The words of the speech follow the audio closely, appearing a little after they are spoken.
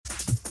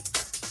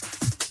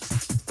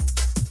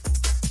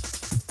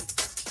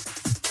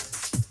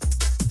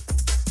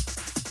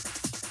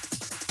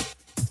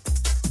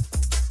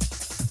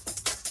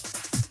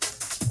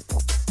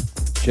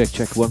Check,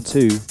 check, 1,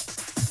 2.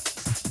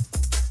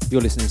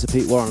 You're listening to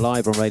Pete Warren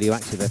live on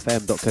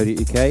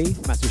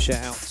radioactivefm.co.uk. Massive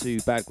shout out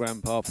to Bad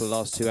Grandpa for the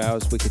last 2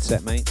 hours. Wicked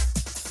set, mate.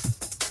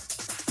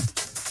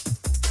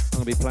 I'm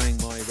going to be playing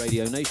my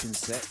Radio Nation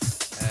set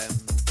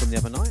from the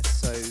other night.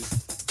 So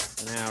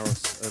an hour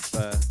of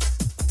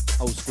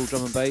old school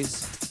drum and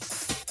bass.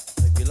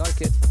 Hope you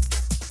like it.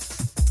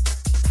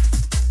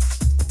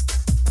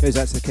 Goes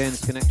out to the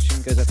Cairns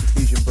Connection. Goes out to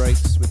Fusion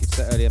Breaks. Wicked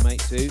set earlier, mate,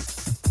 too.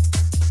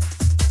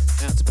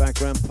 Out to Bad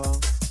Grandpa.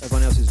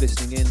 Everyone else who's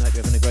listening in, hope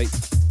you're having a great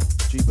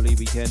Jubilee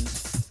weekend.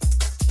 Let's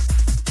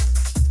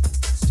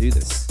do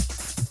this.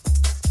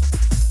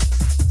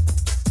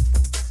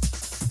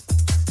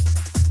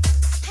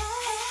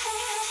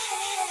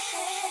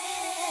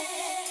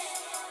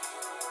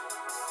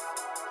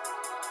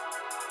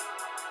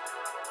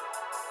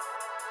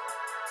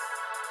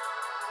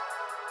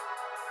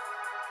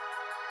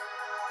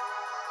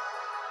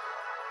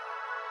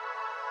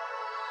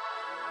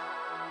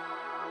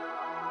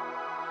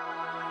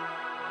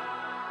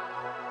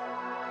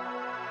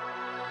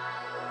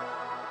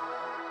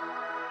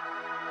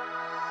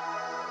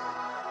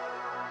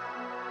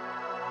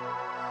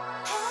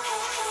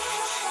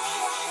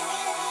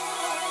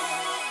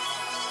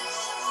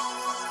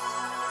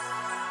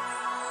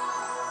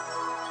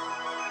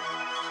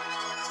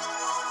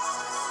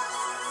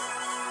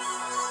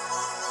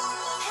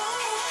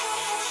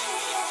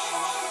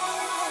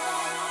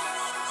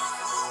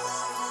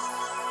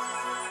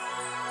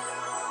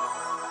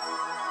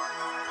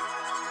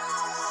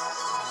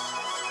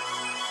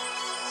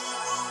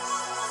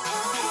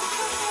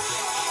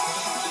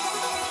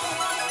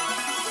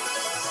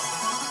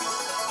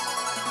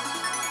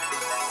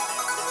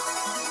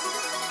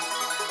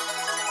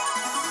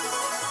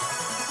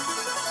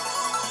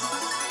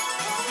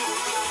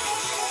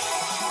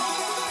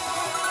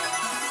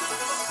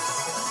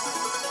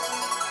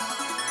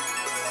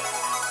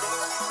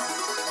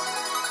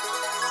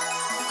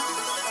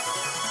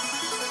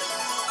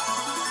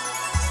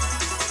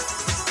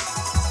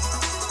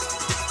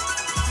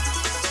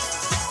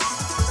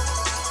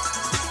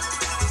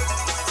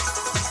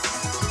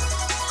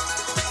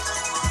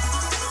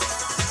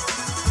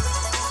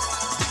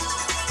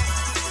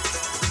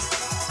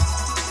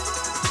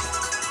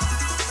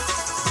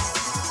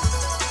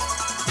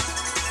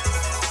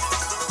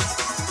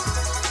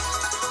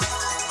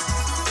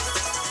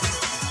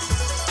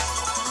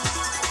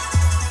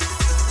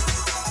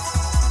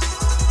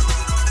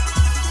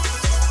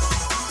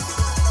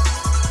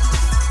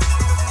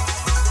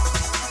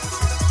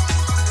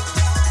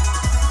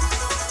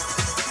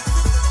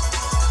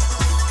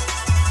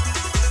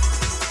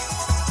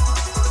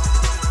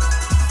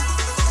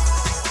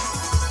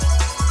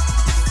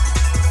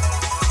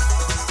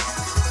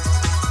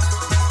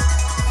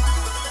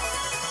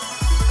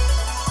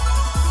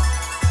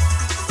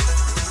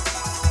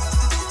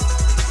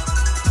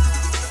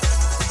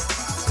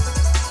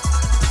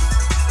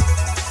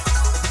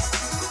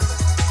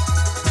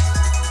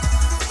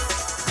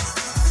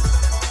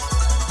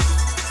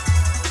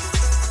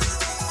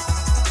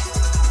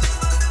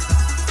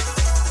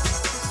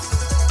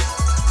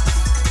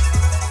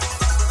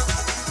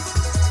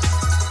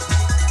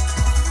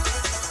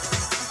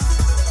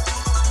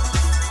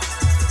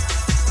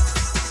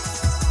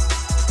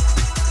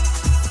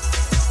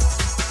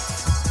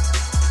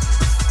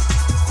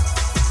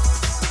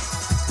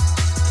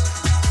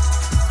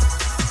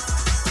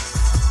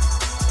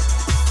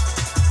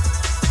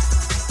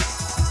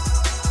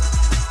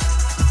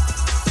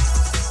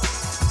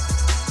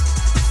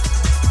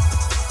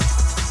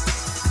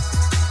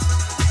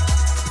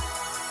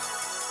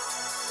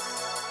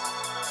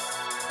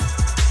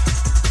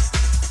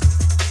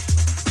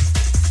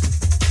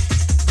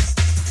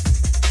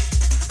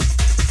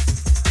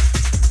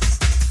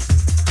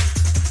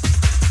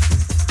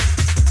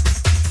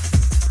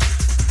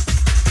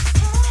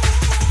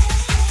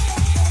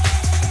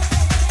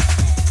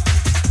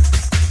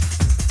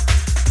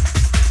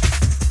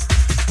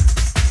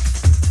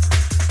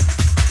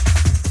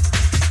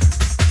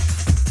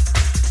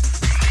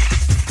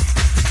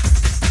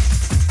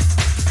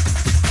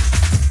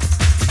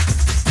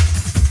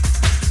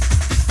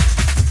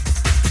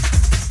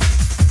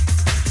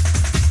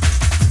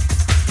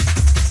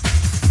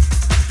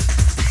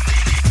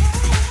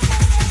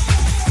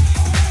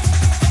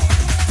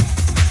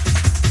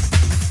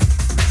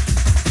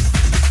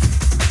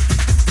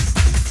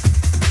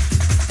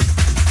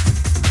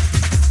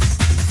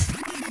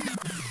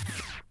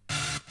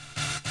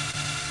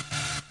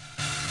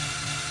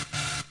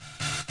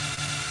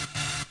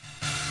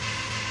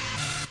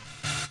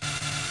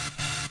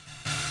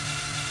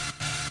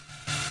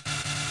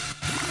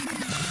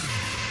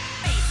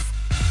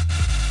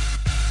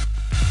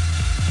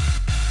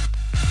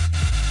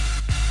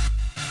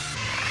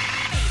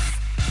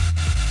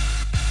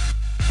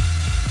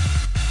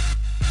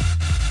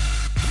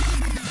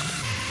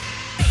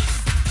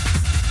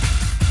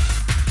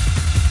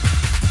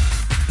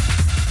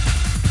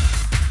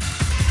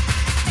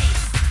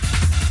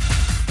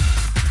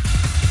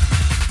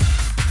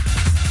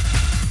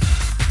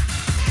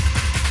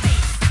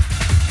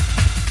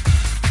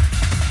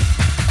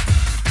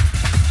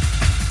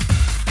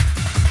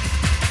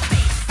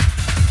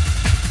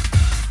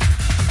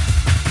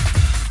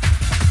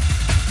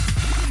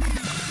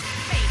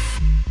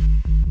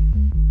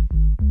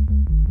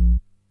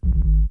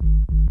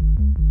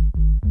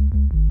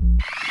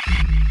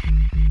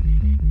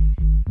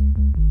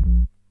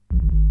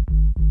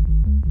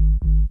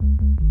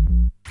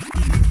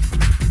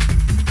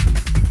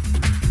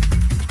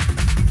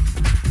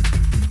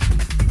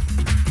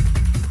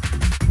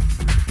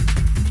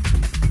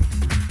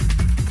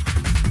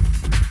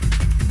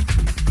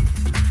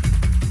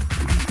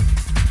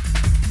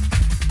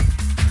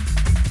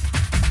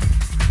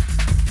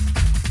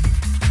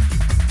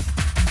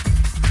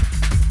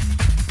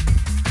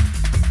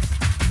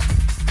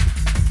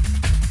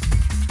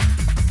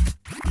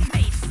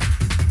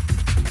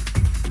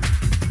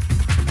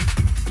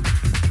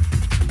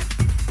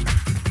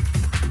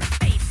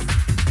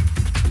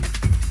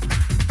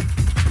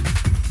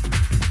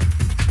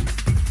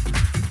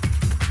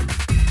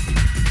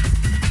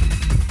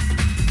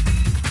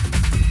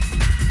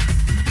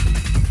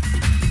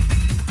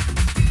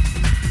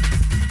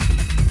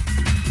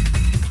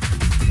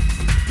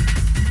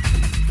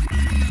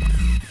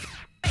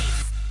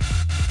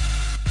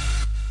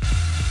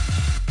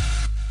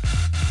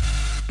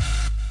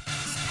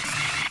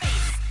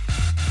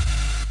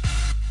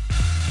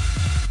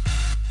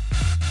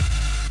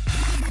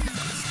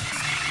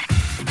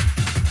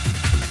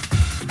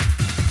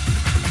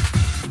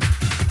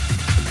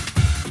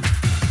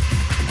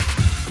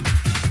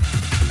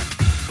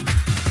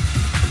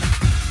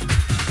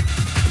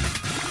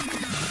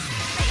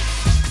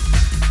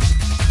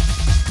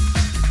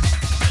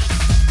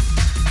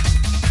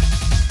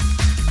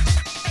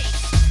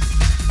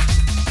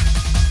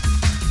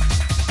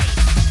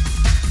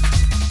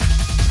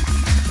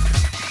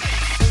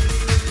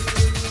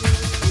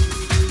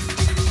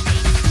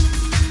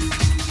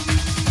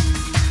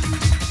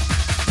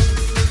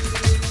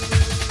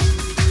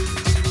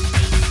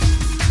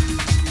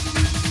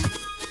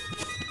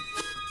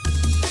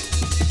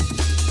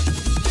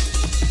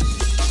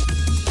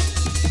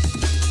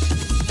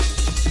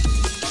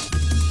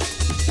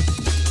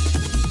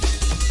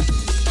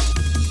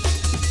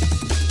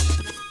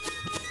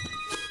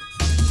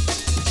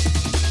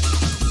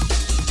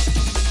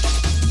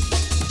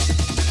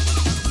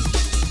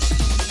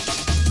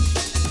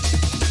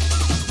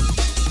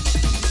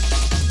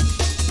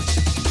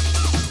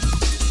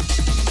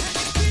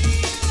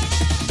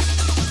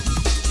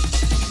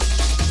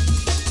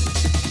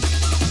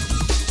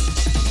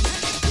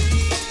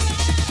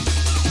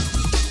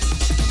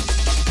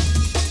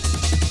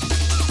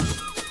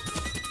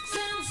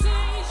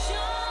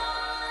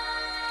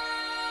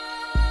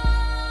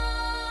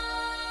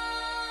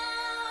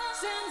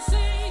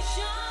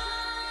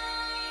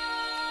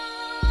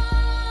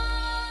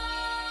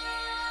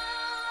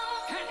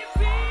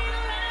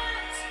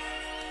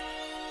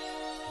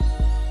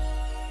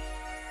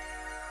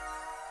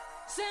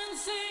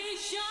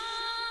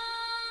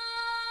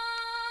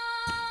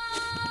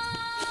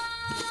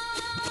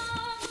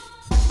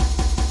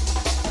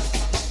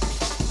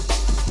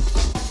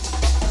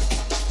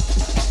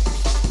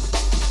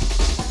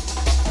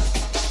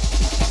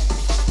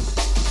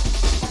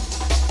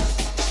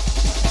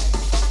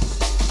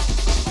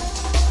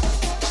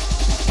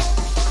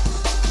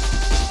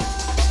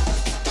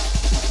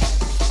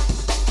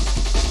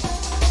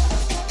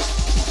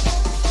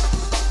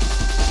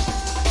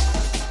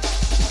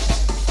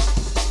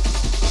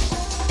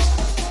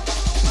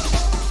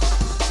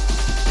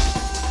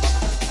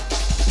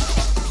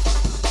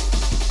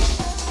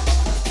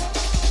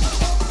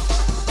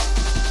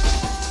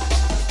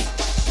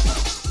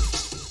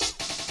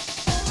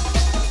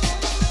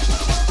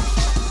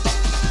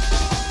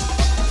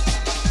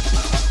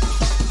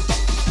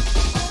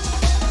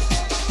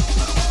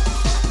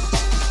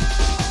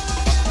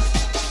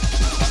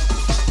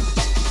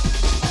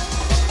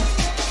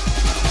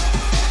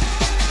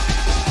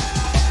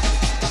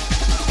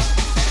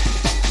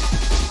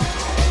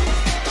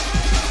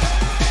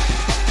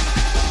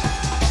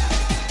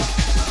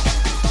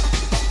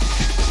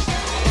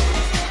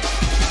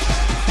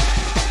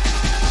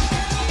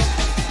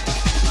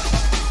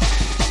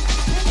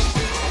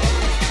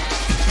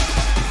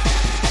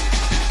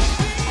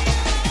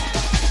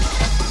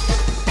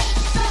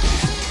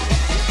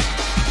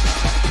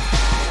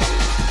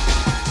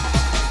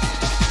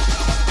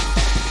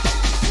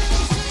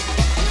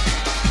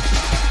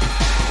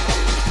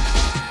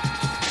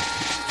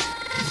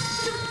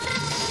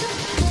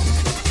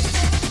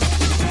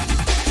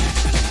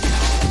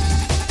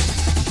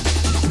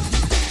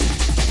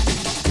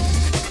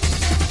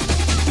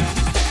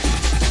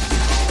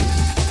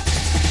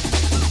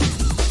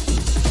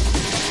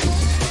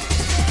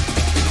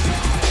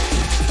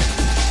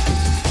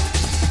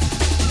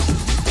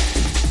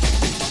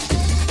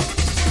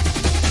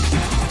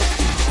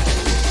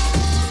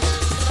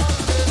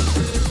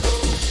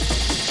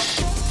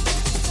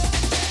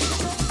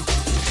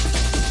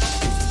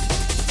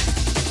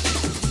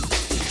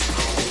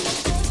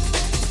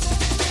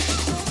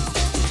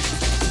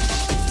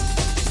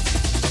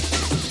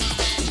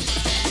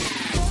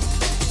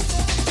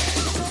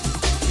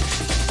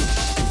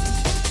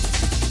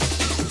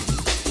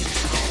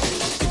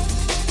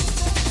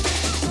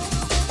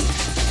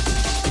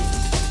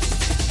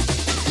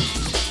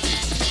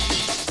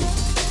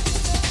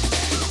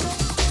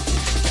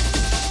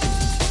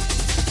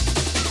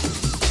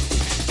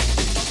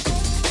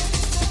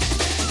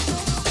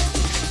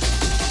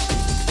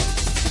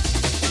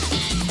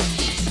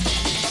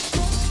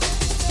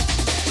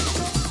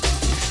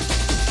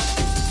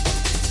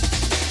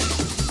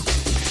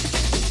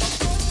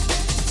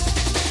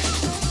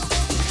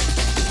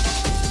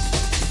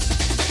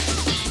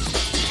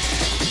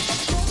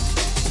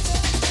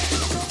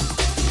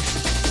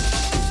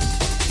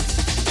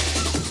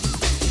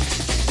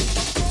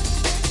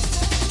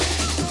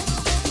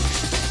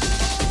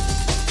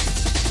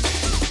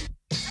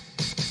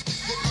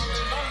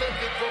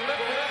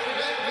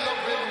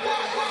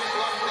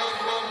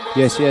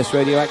 Yes, yes,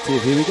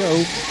 Radioactive, here we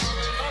go.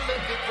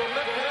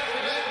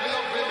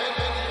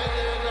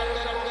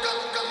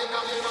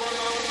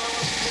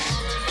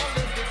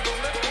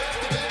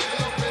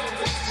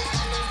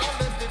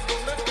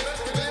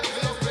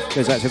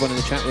 Goes out to everyone in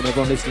the chat room,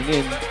 everyone listening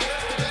in.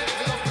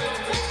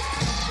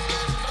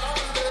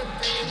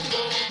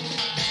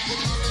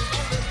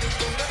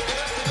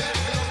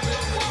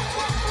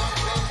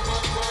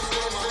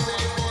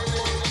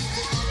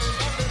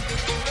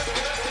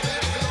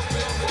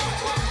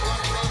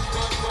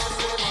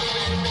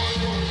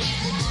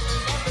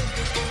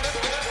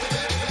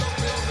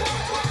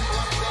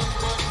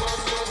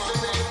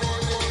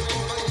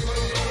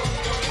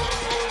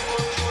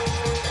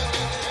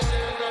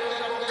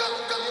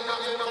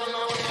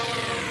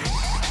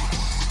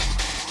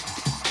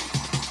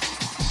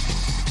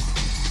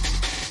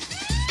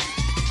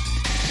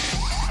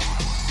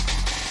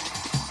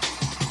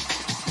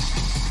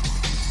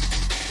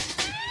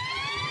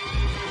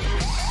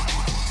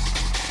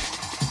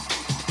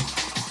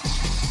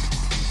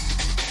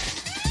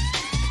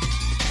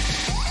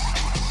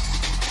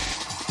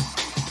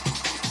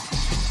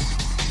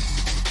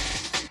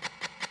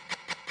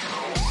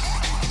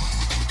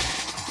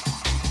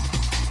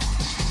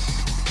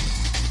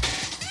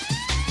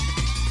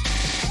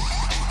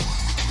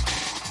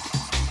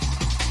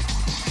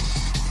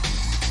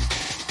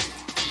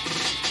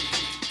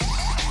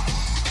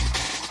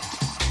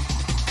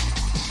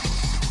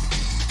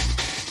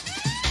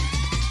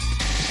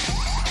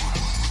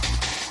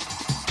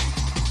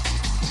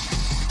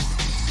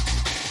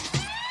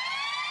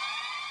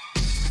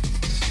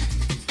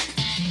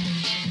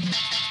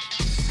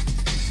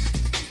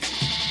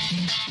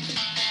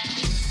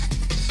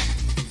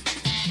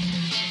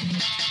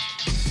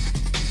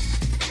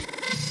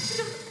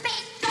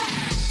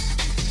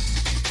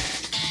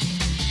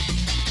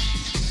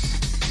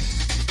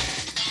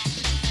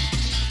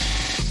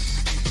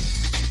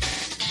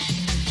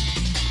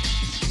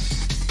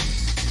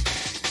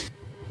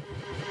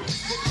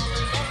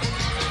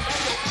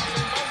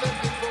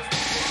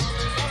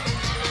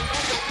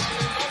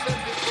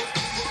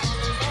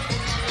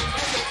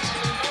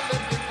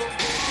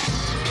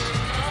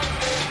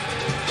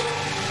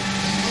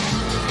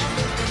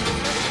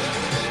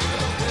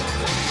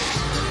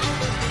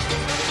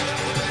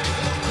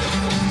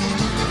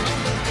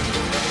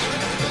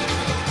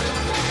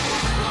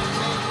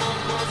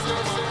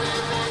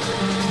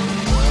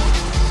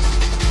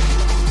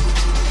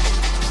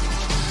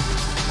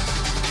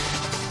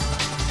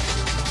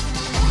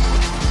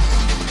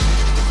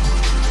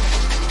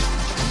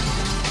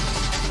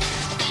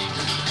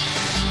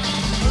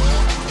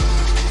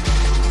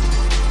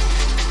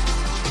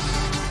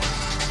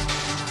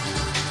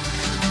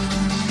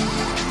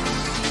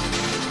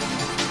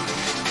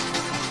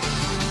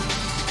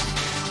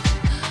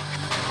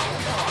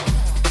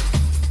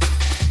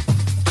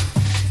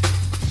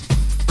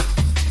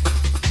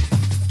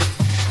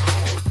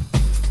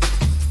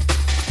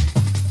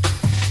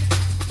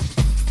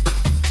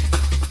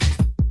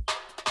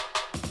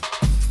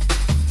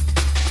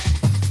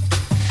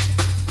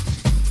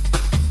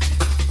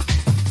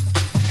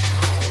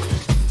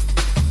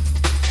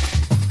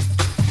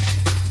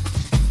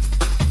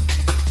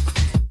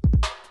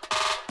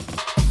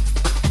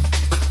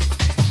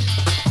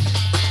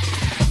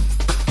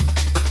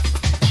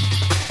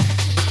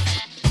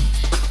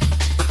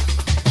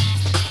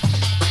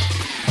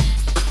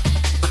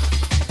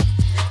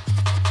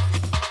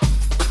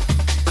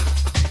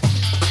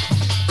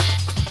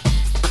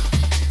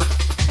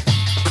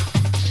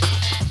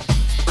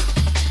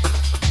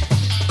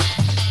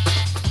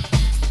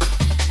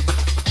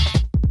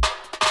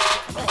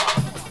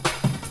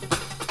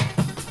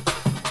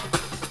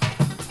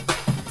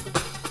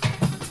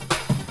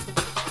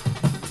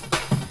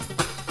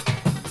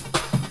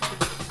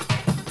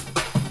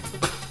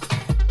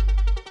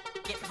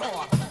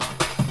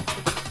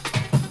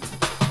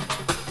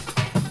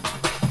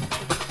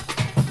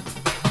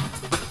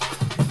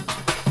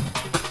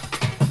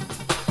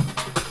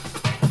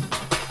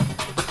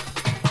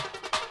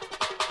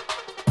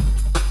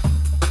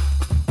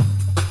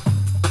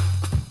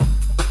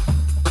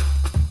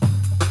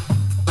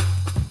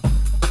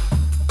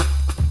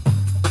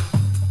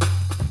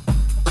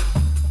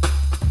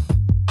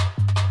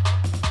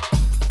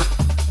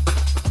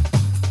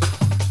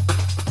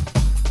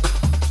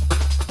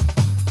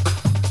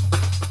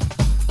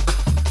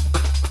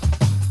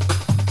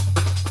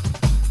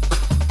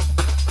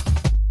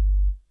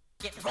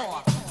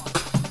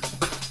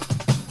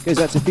 Goes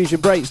out to Fusion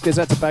Breaks, goes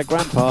out to Bad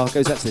Grandpa,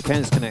 goes out to the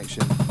Ken's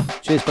Connection.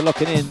 Cheers for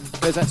locking in.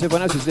 Goes out to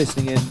everyone else who's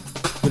listening in.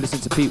 We're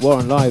listening to Pete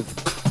Warren live.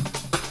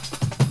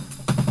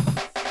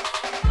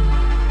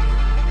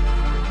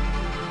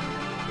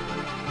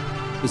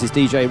 This is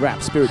DJ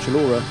Rap, Spiritual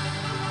Aura.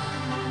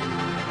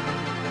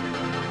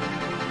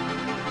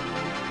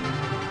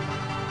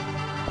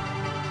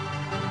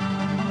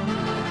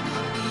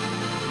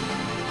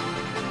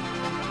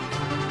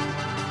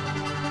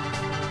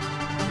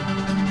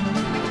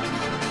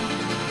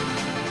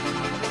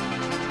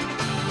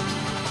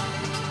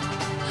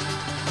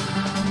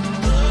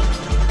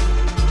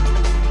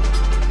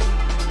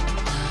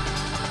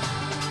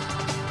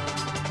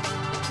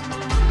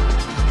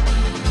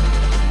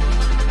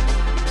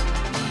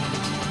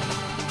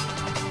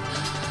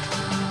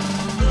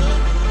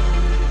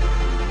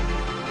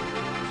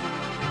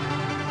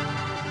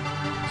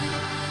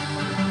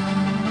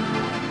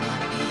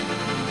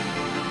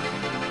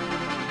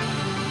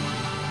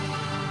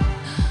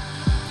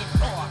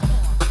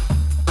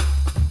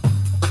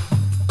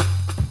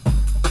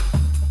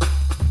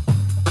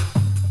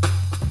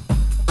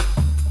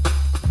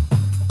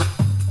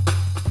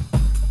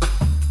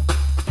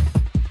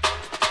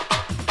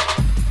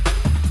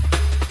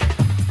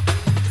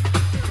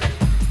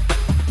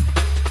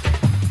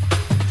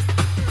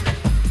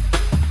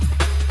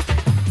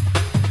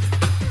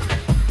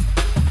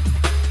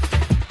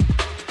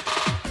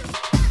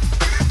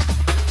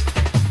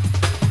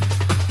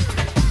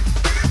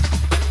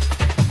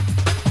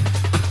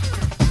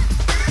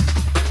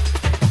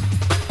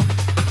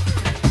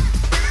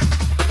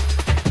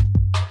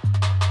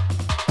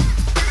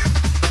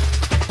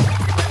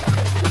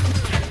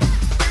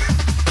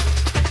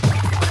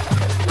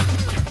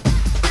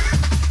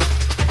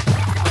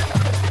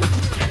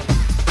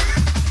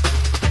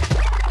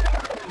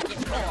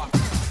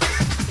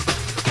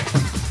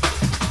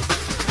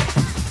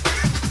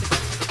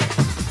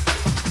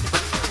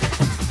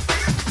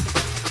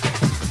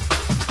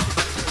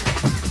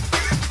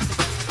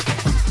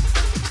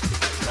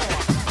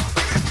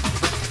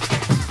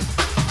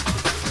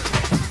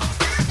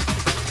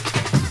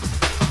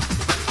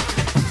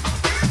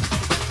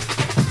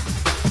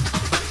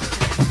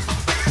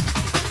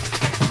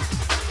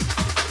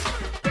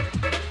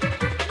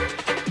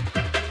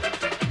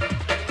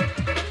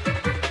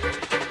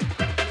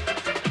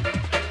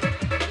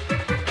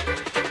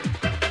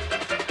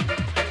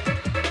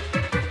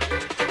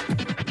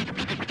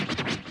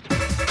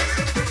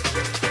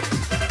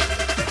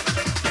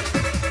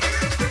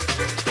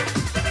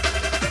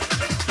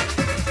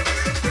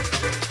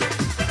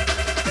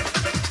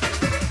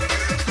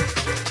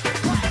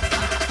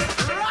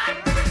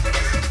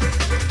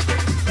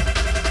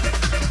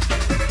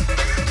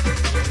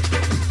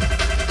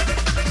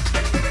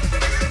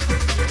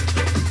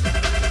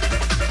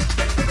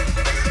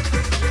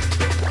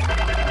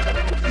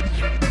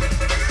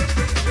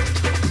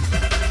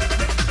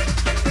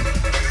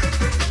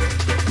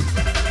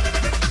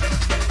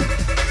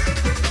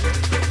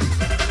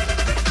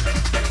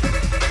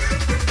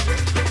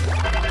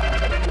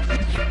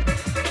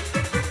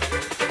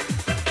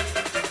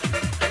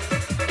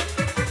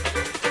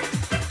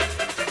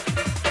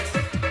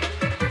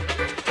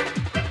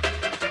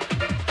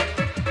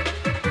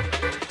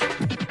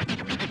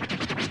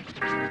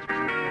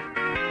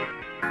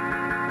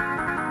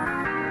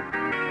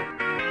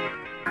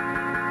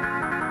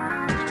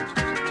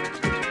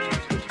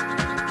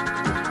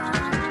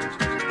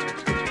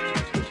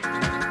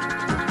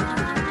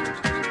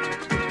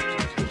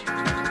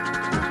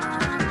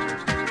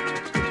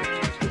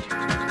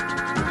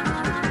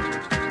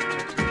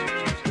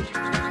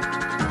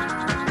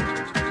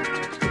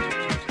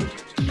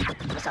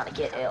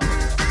 get ill.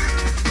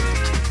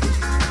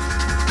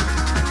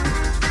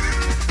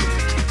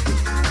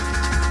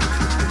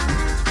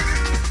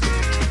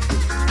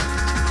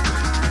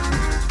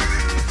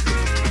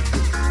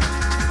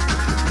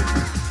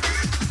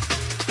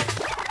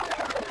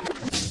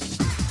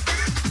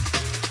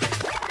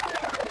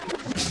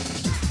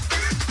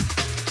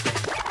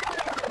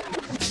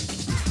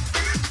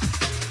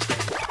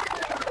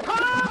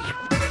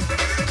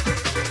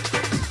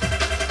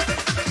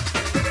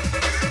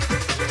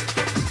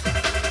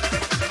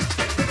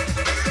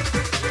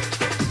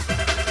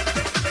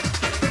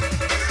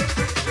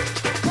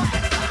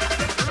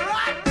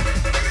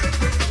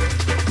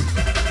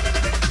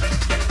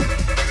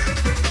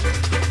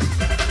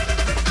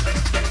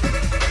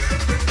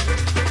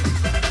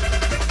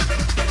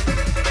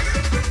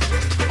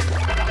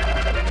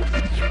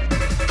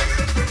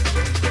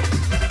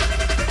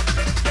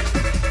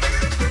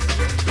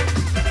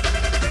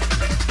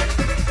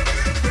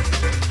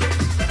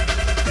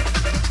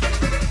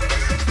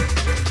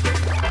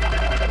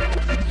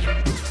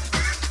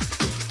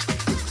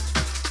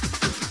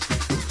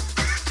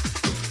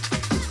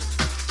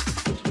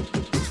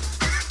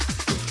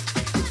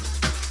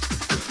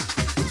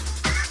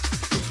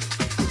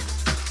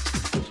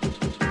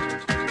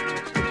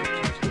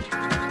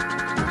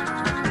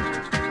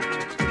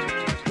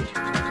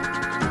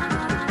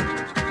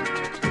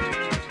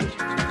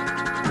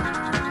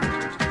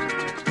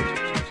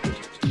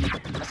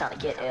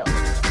 Get ill.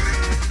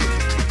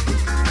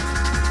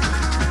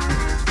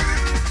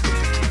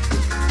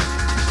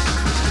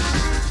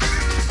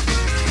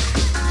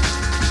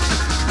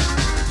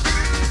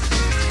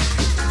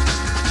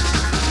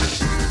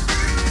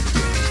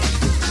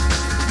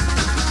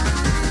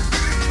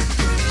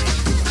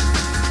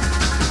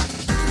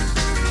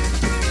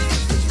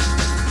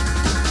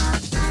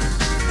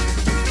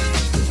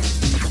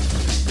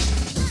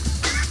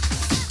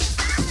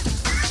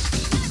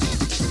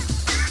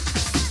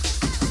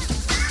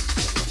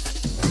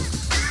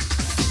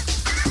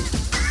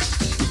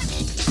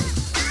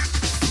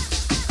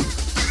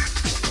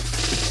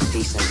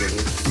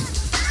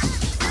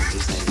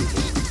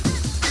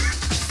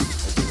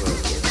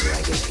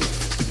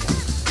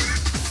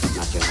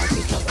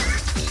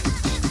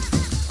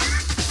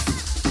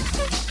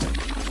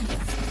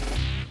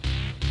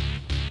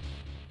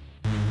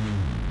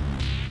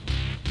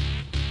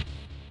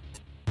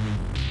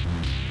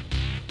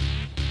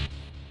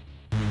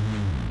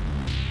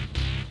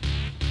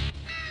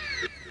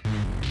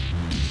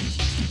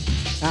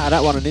 Out of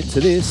that one and into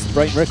this,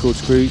 Brain Records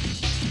crew.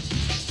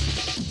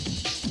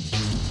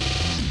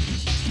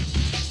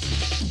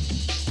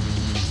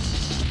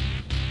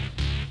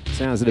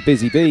 Sounds of the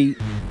Busy Bee.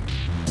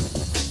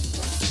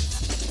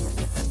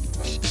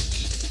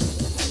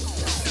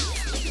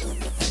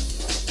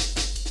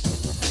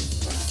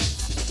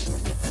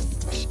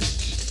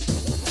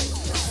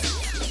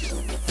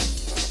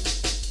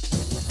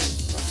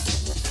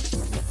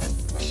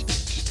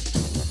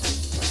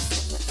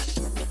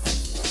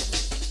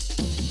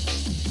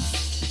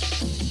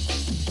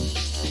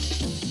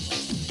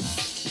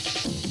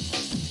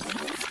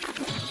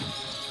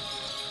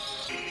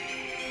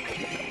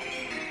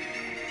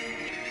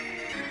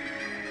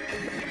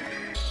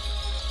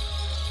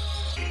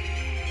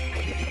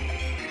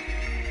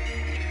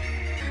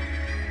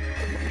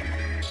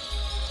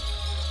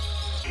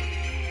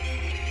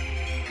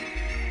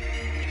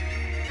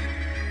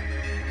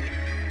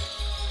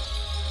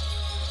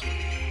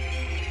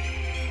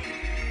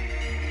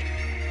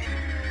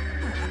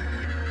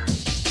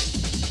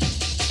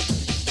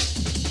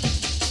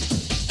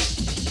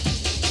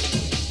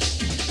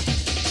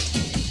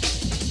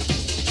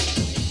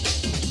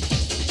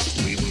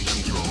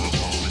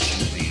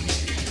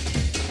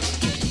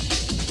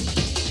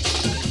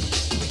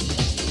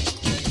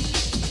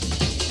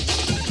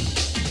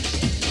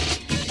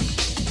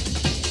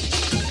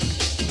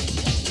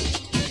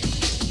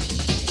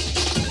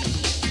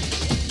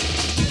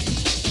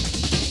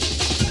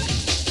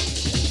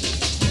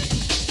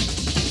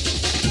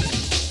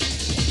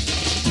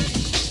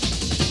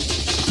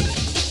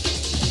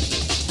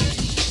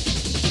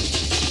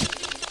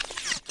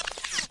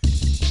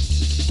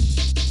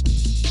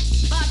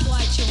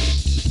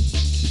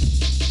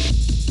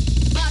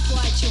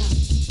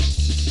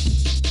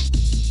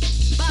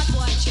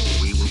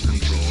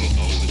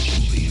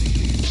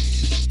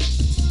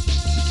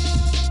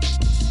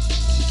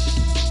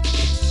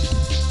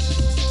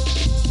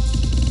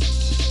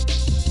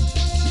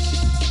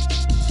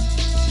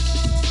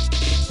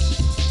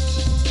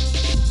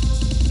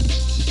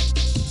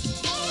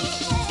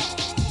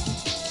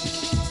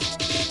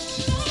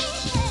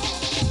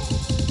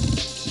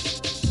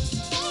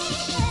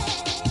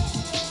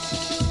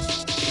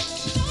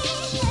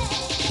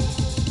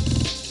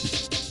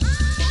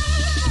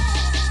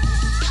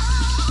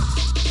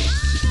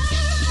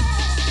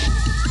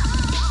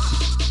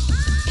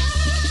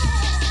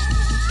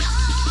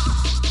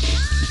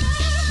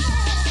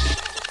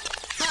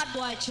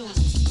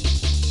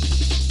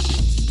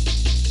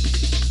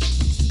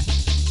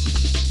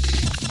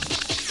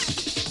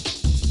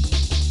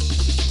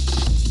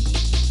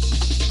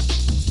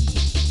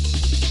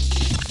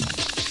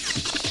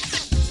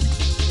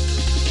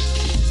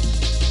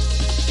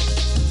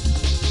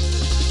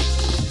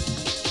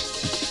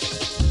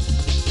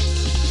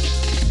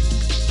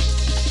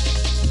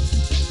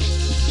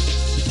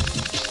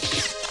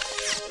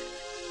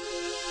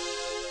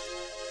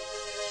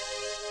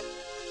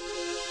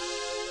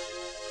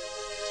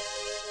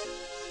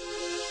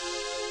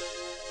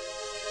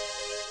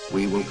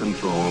 We will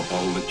control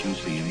all that you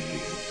see and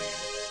hear.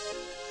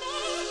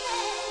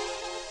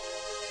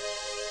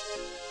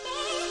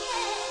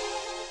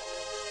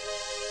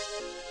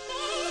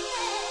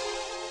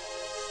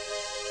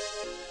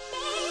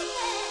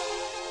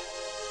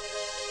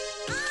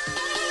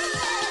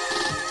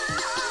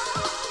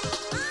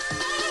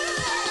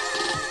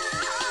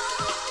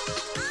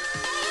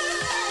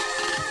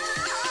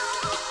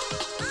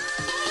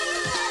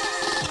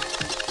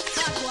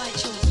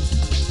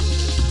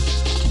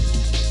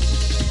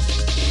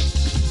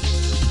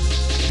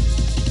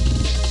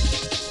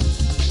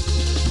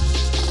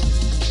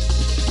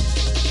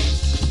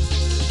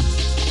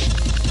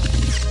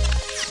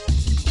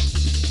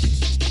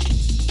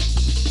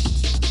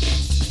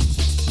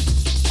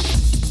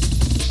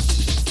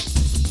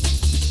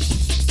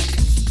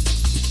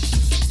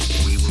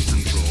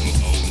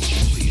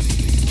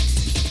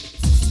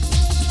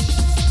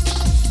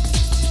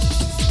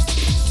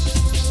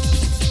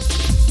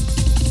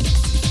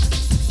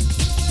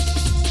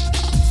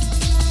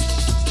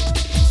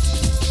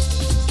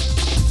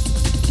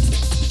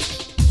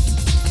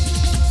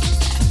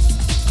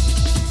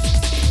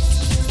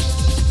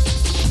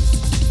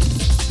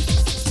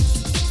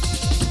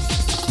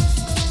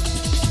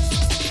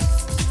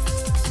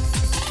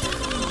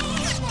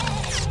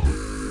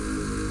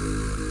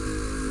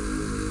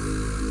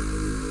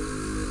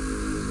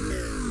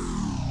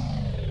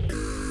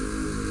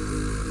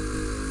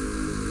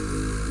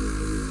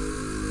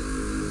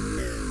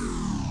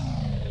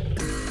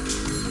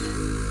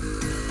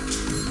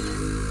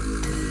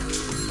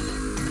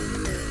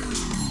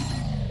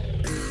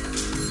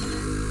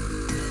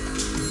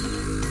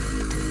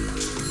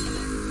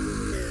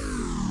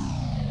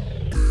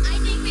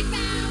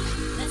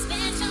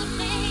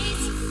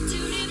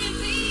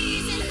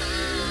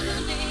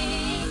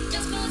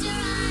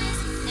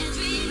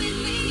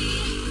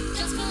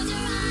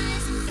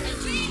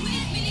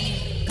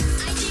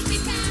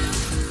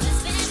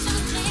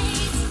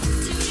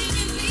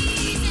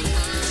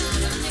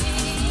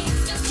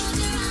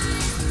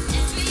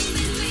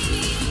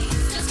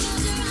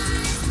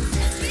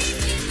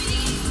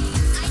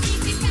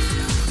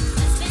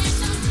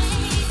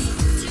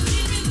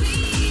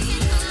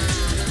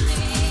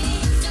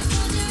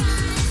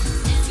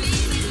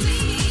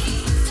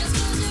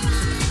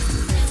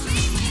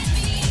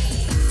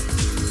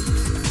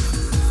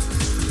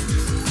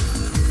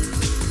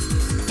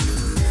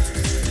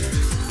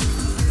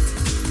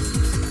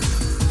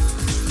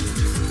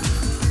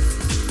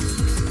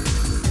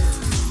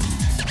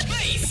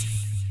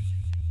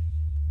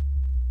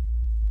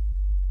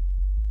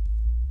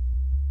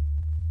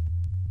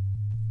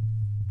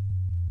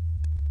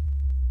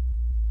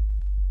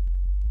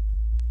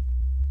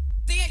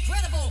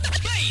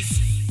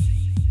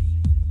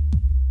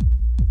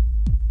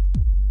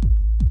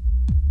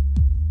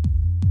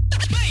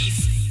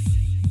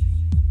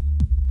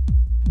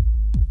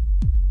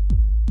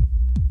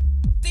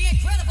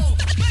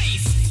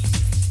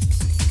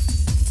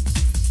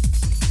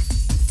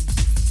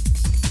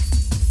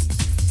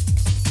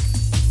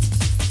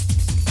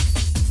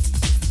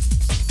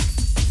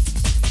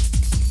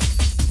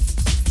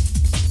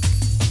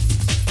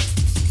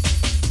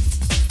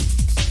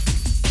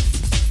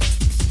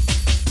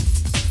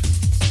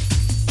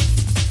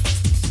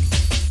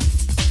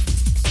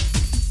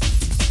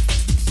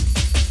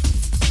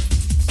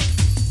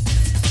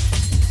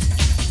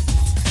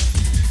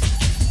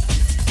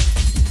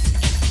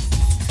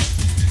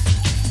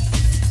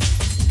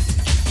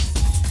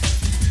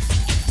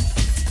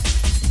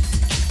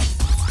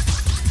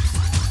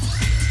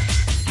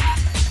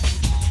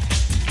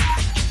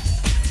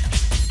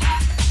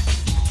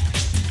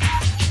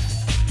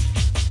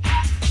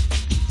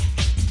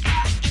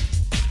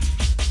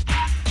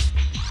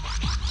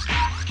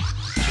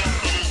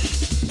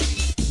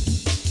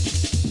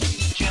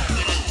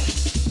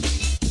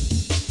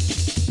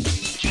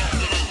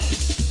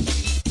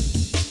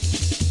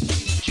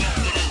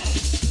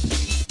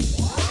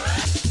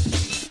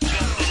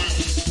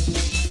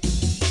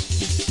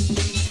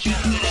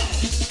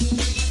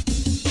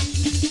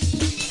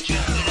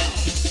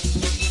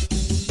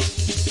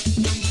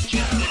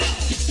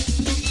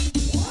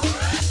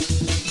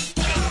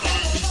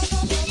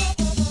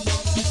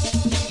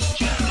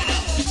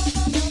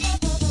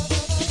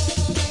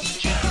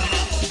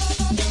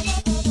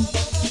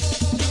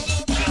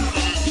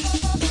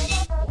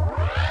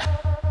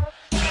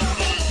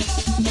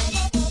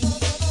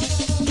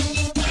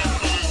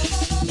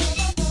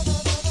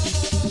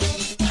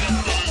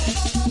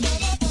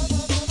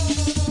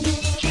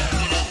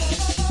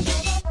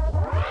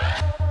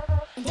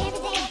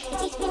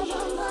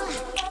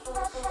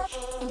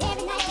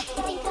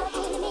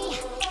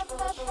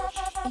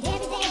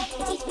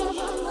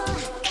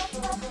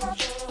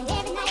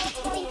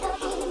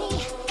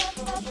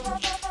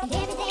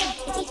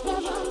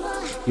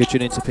 You're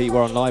tuning into Pete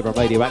Warren live on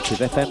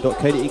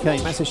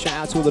radioactivefm.co.uk. Massive shout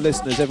out to all the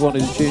listeners, everyone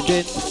who's tuned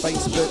in,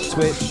 Facebook,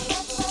 Twitch,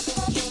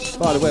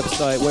 via the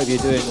website, whatever you're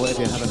doing,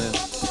 whatever you're having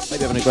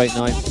a great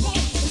night.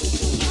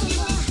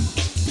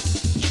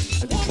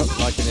 Hope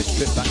you're liking this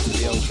trip back to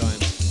the old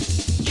time.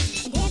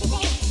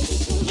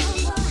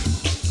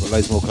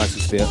 loads more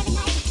classics for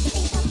you.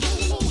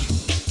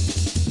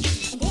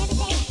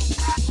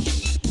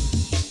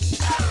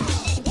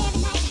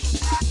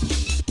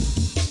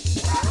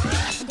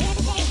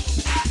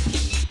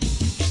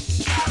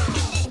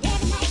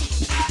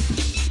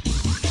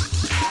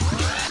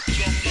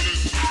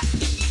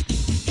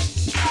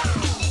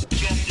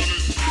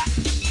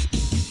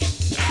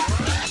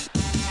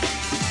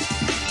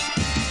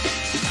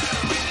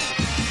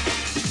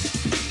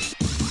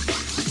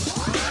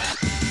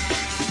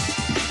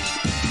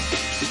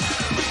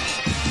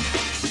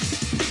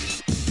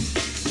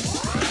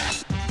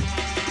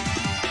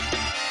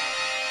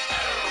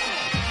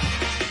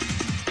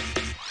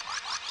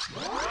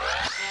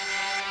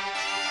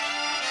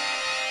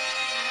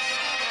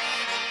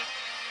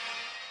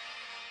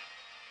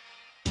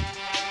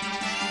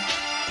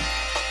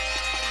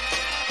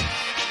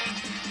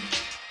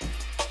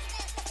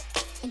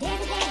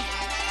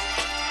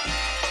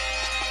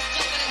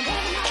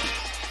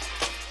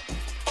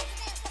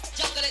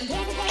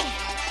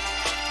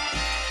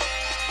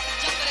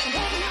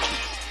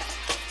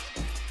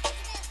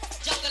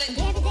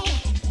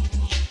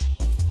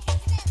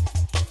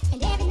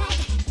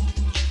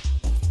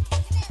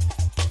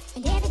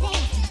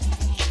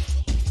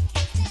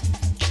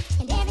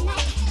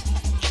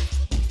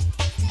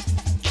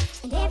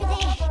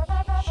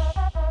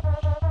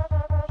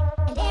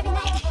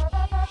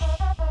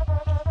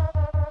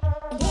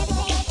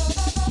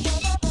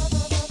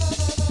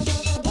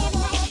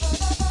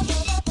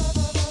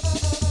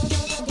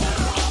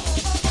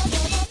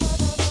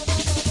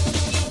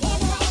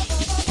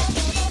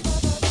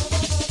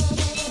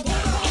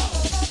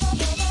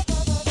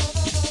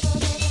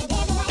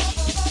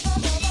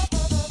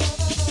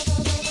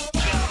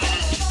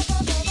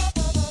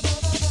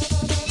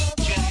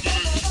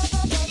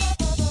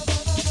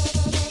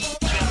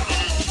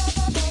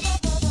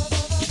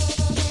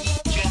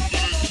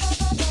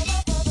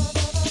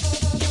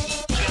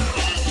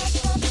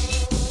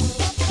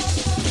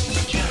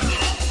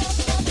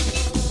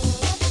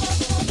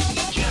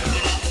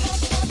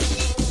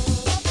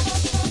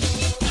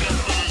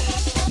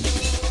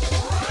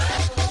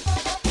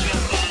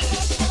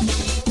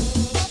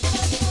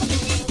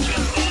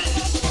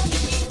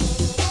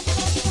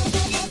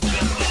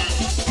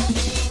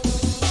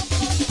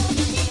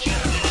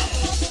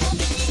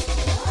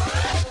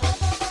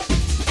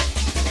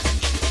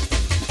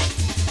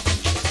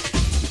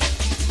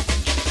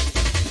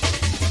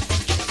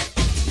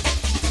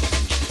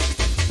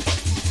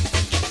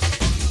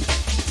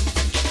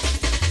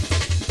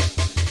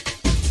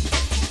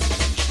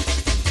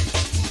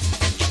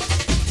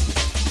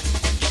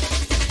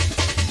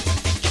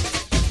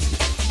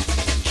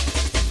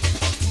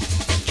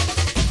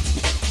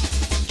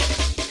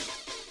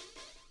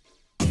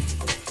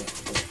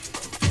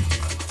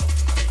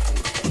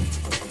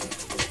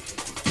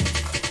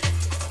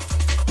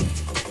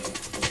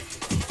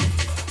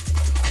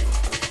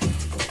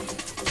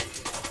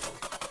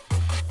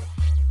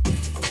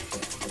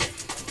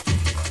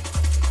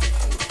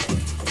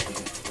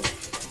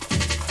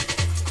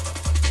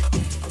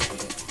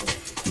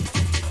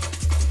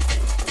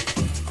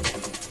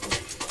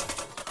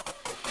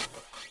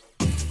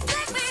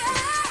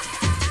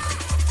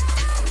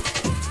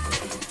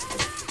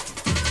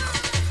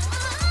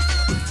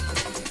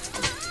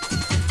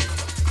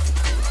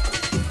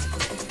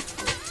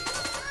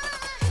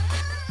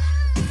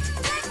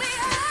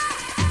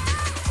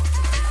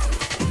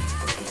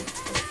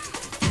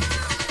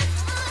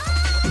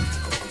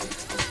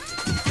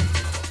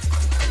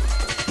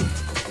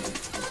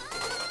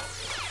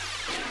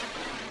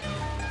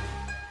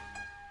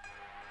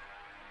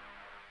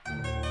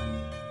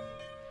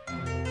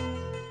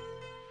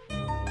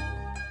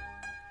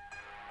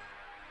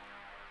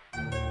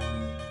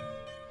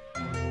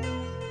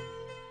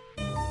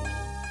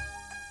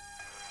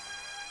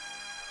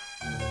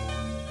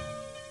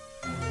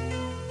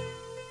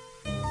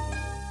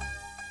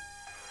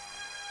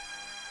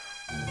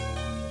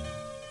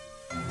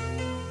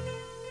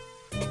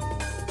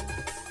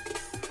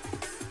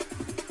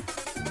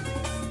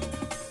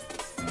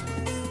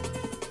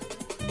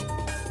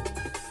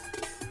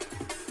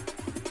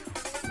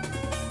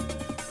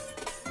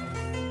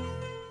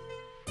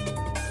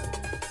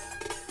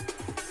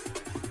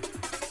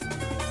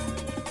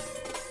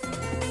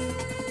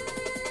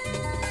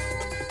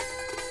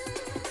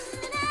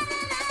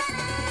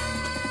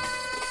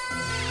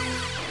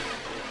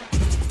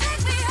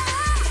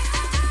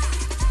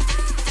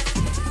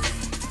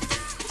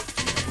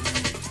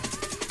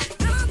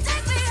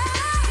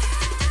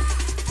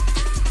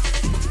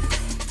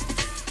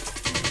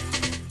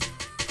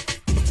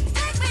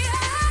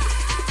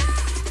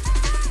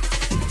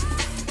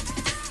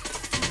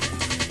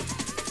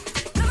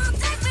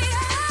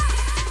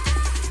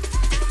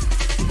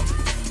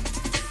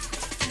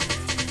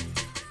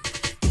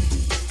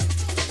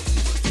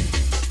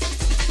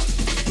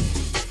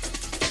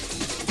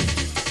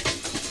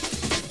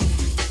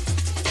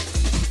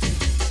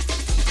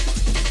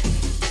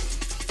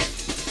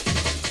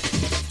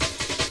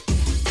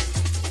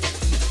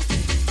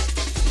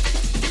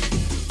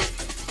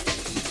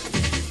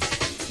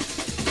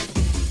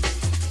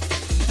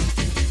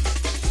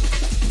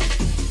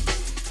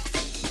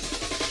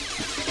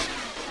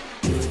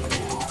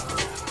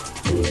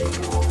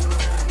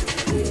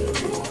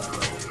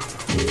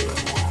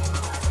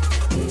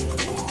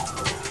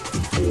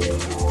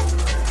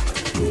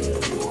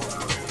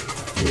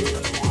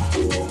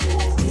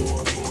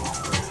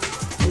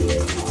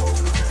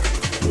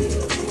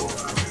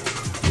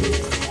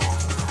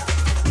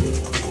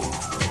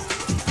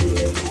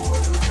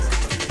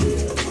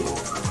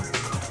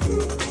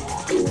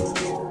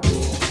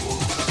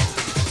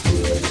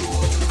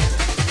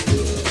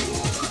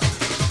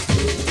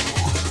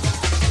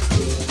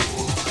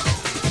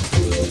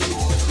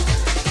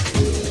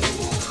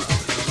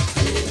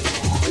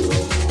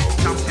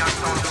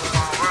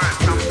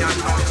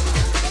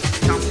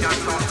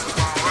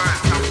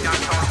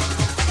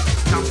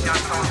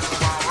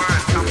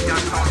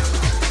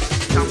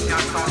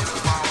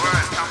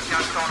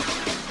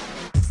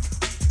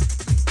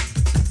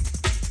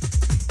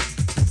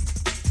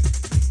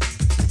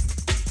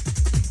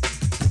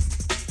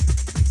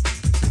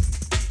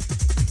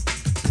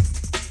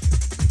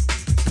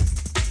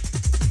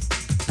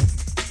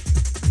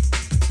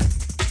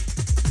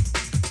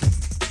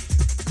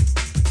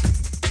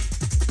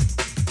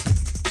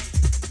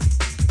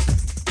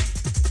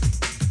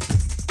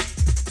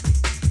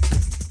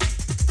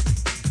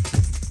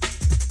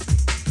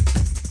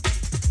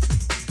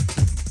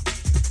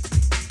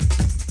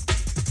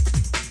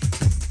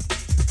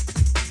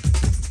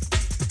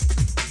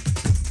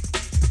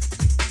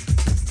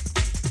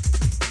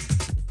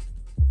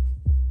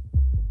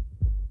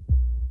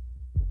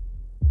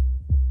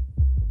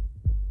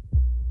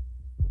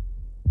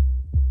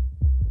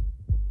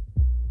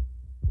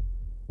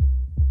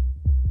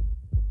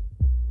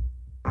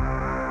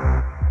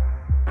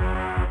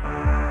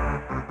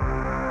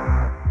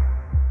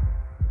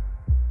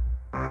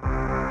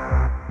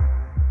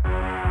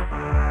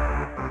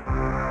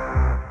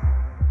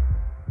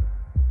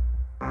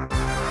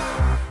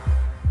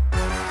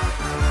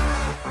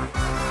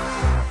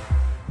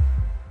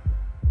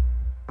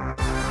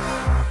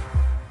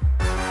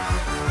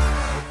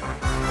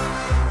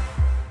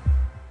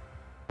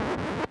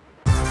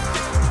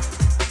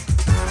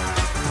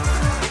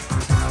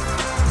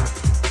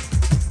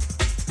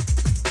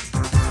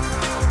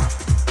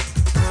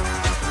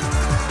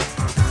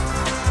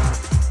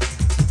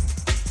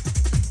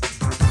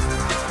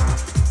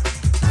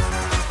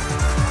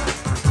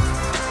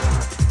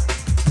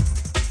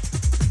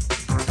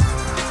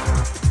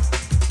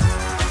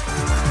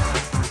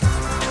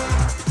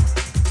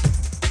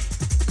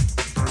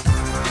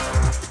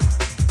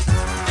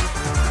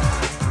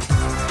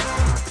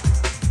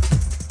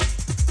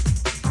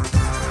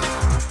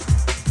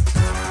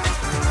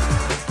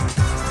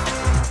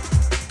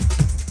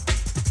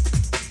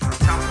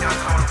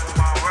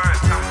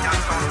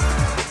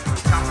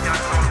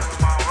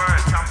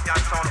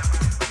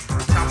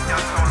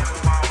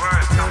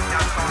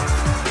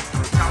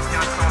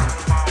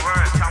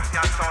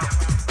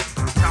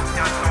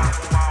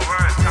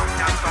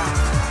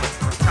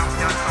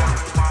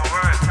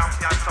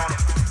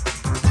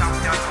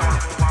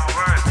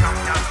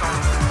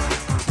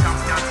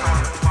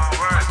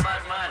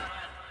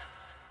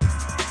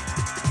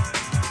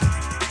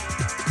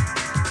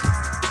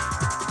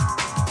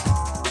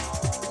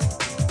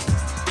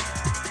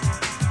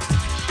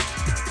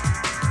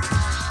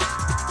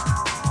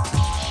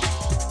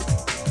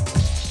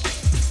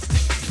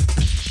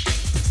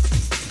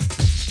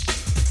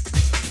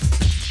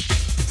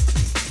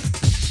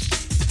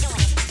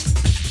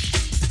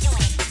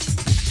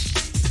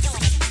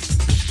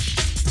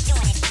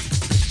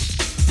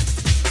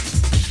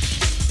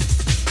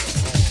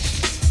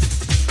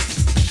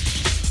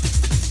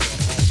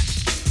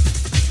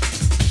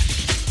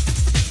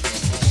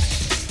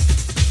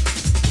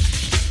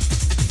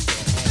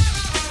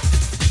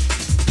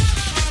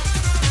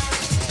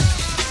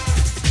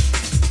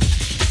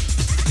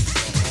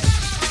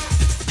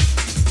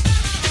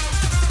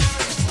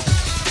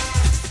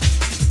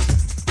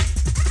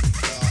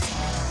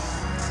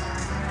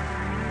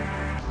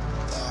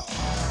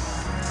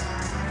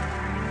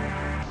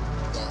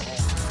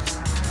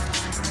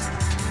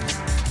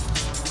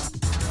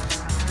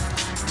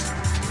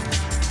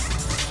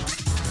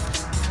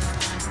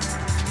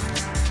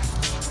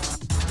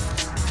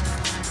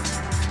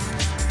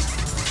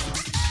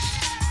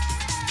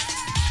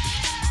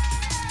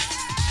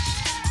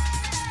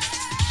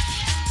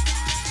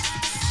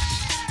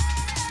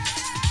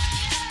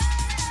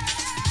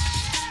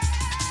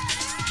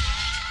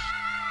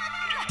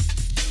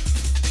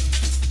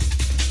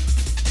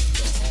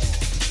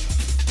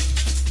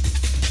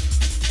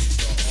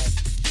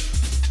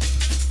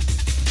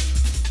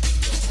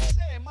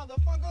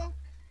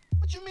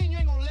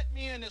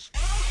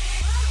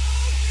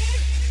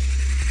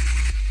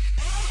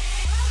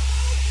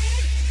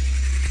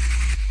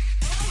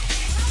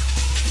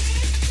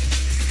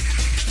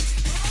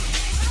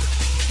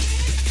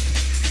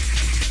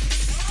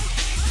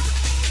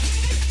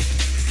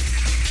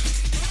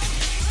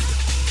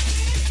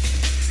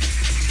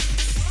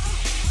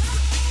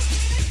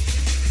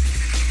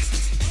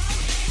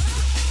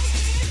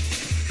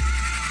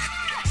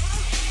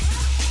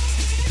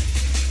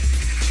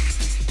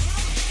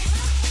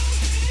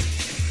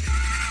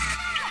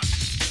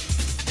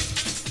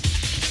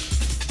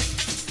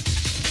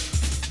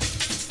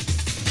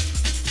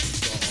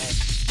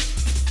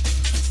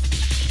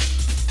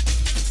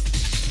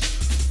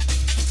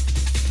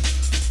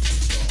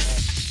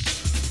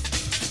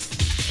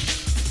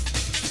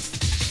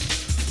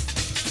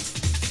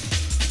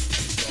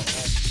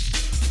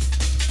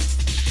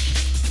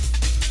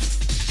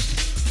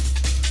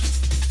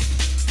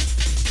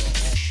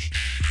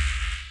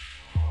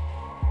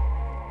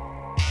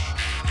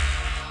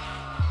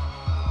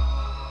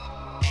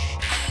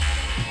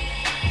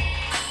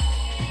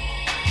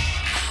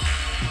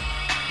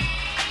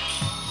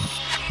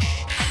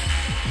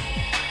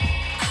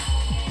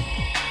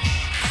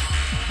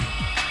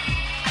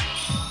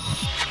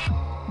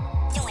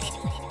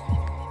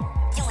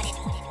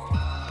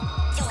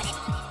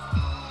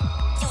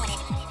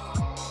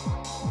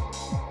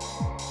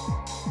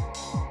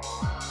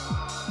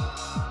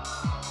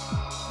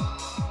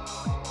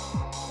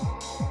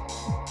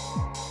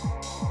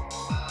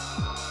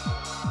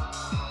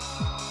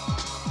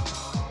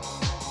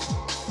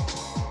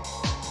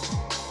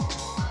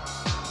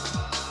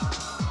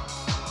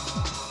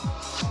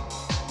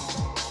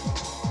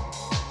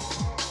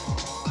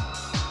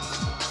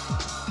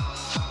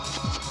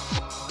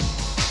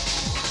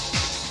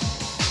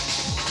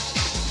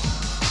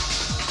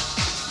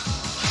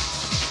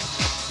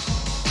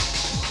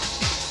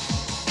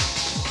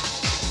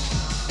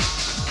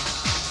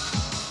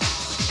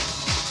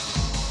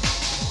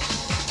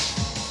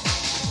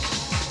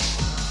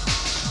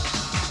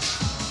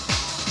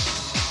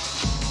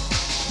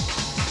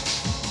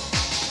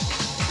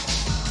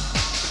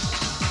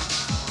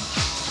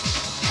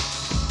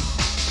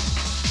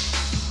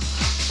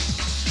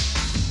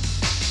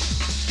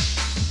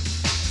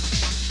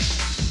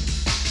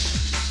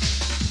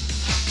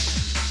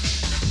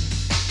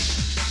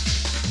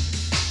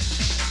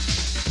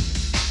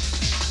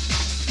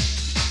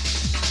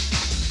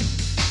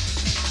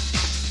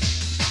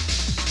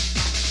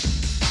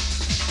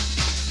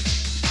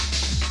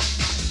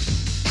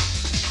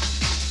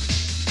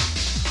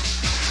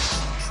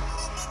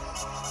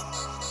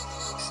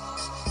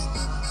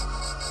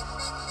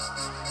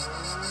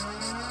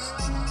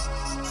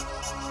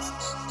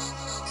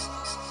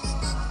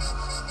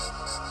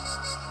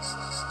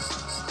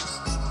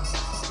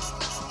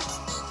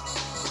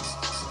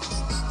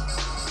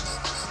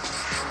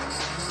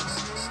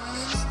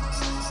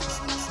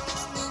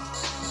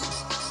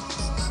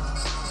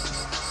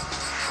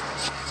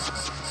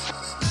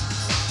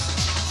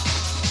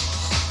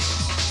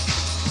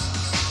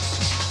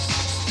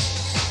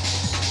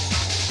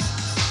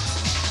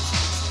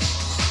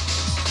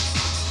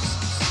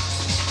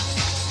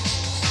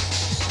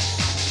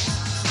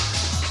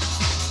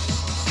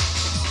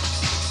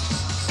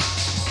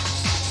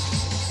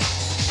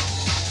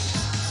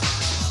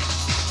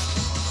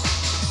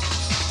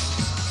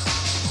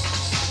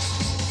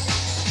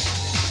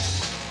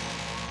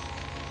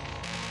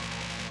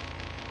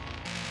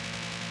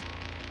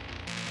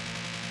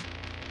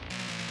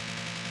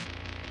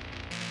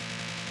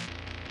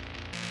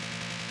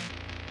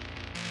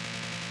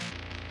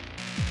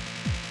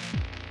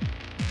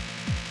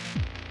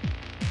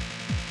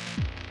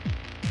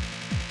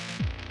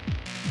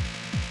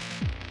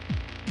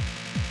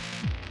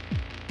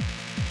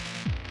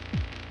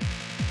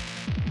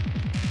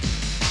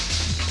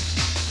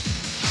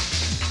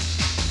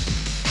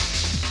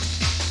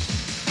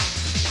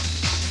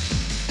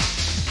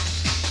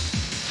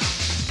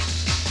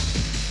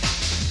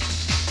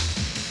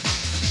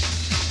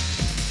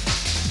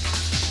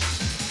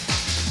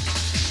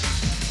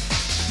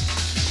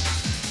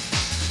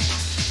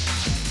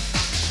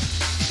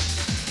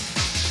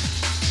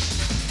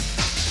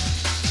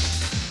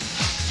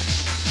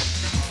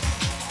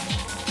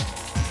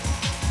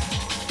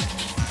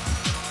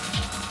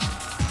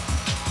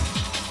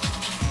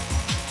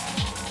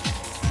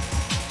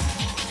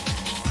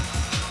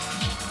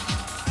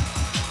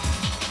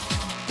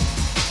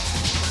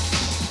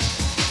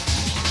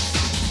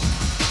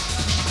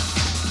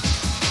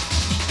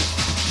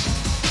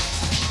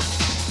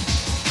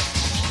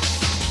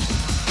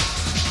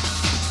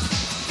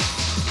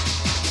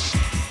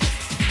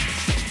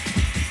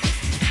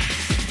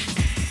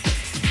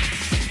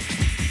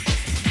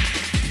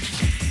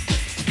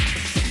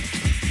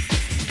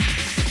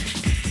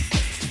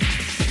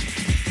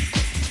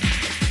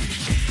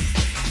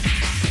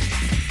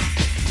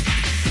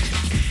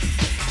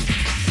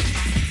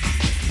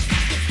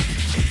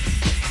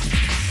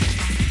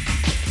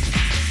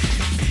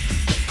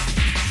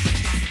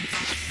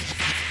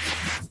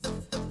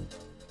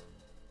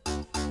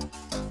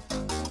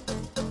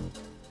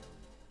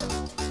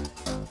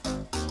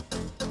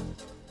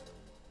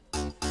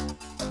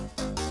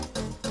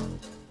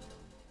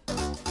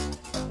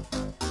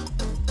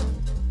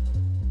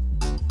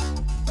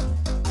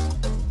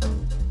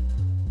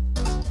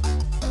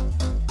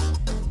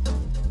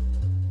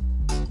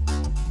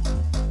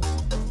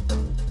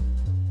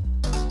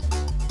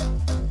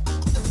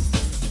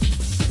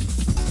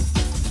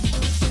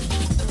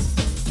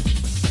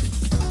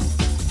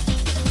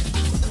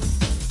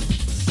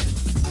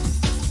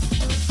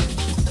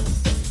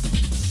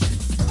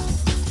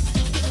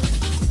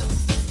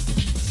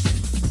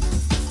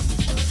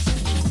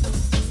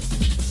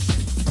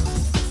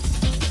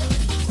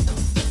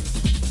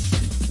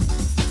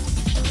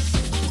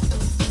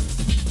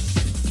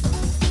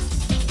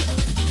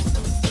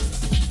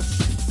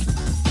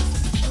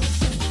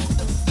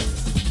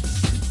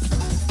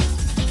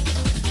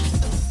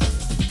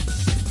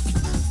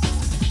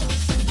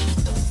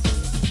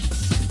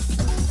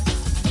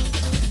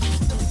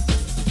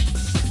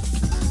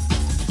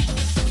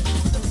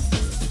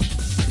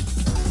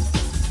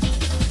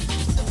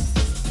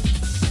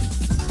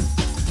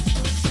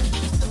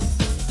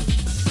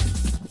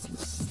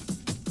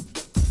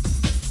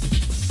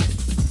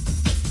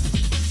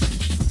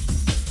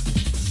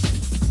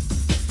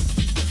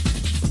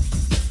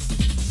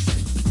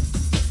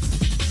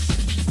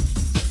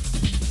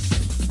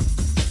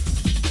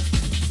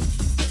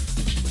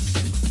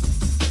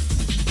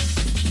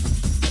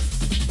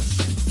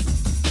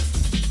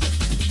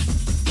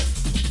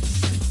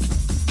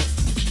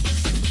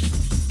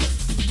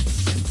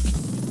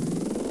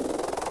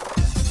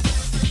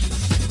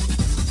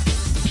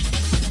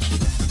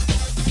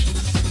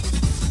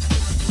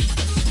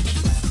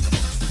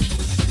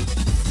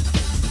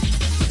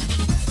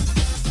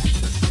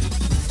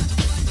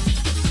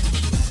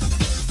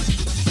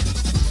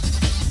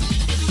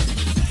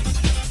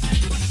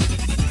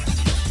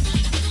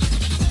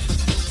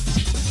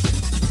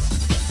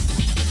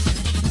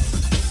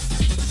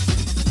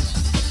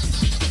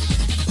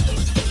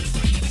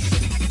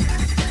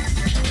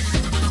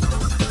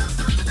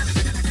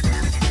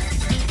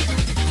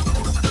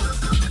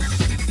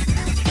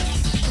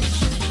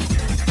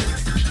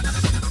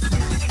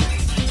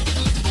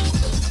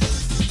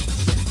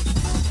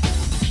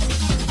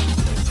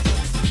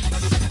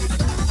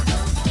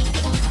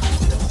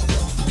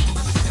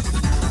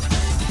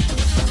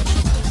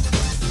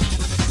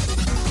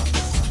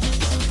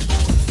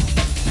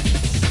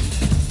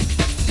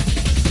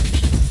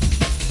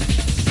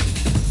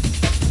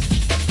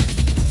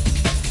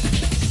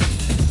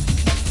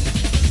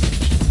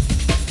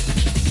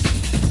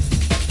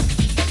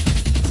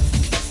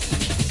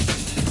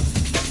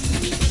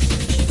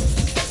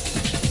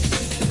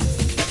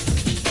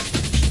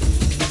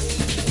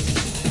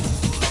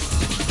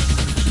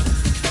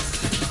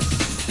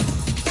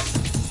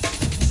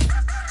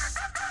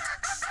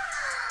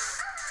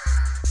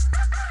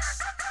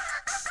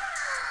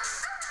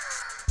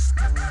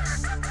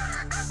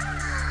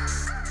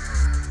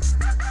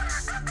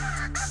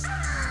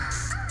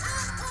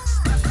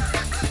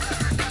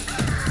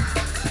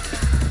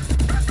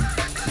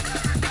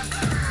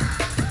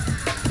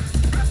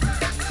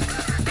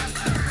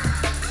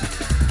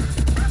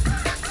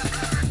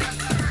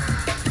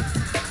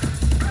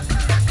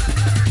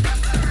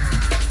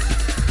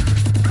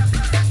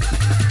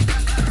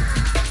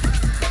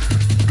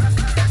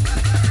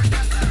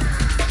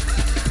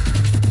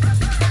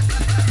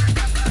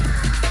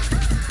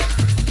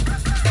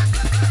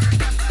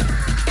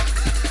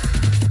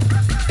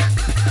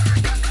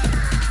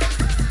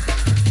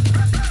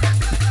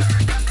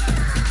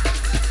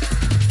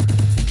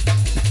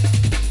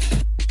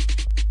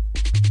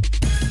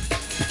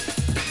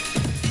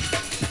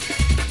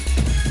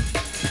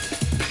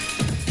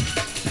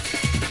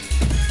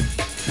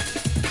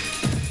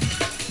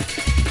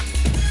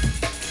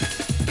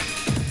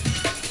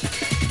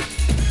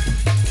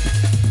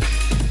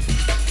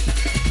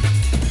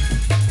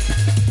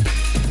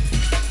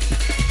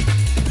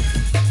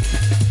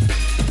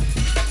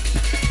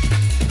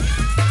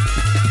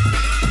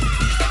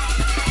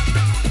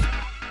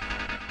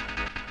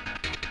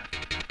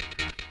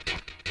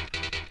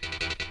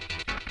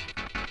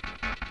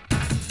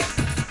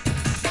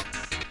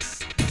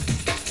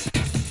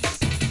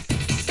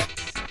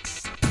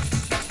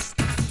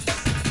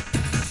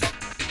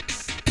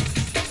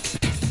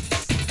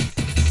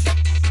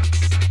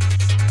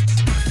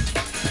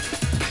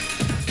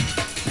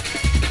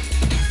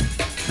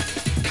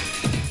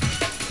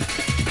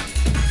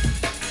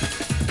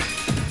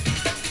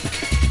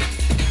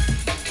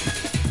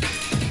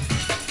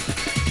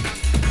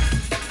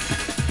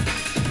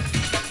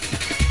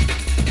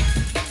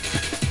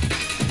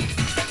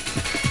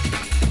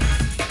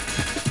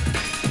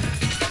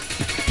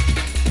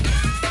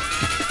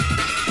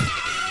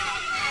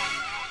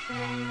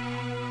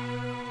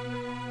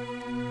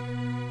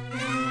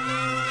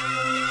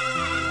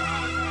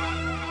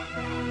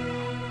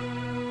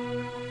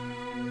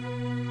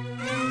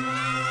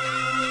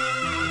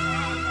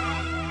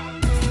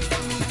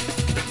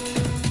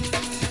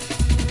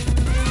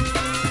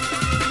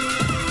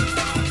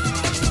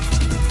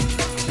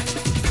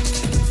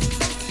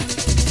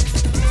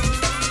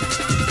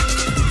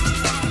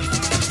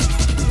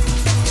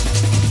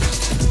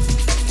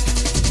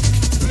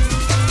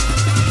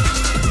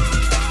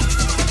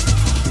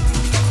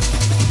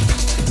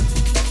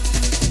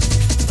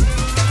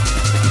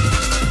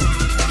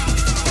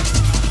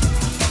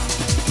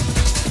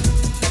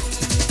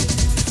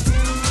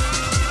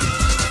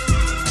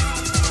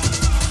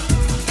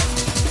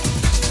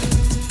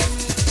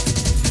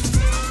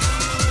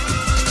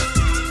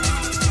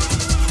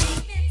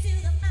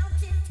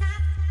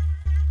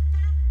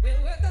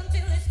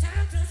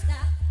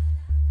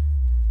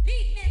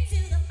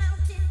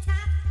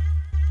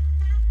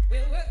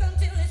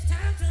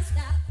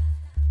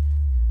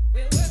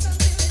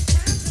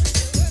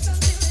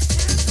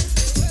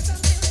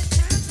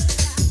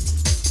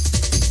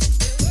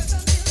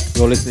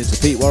 You're listening to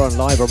Pete Warren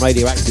live on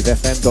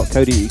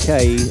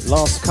radioactivefm.co.uk.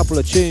 Last couple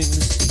of tunes.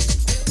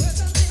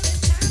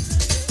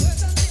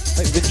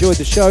 Hope you've enjoyed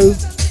the show.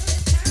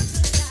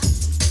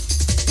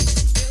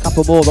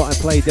 Couple more that I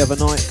played the other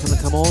night kind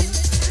of come on.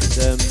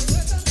 And,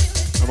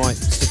 I might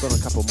stick on a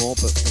couple more,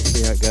 but we'll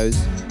see how it goes.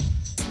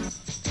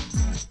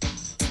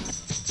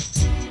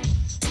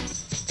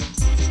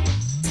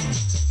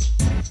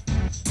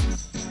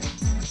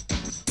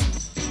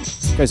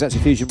 Goes out to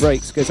Fusion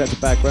Breaks, goes out to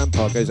Bad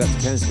Grandpa, goes out to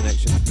Cairns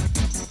Connection.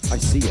 I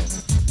see you.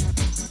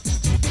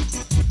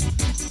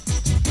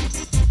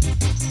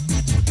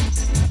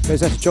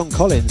 Goes out to John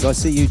Collins, I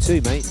see you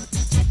too, mate.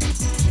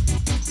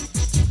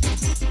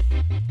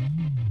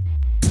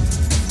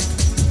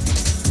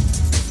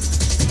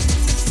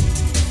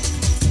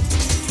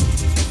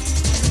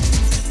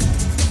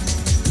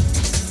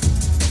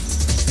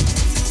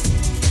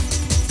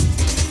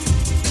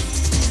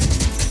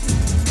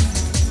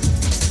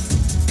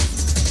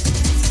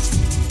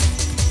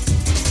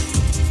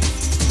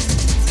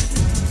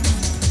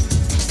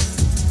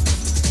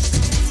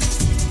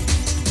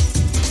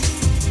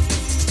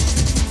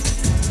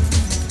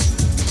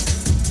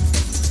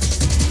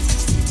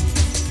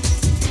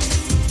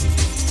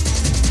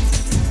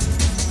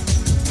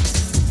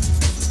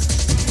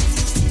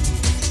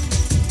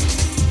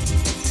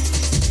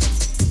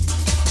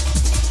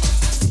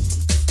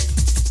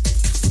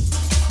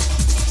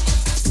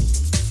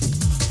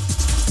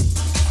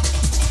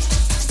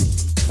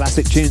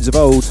 Classic tunes of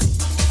old.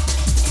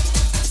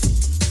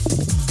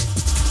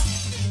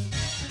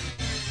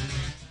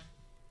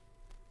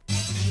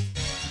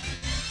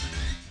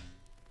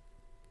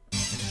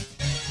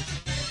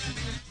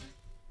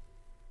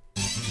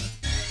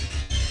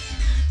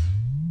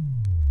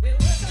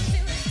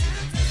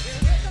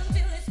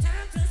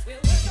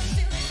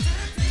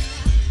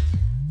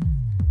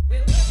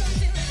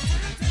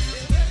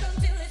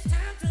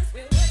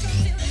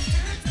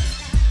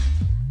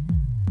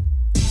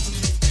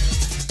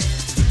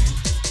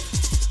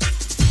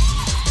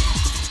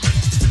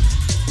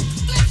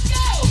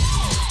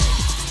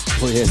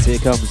 Oh yes, here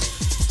it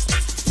comes.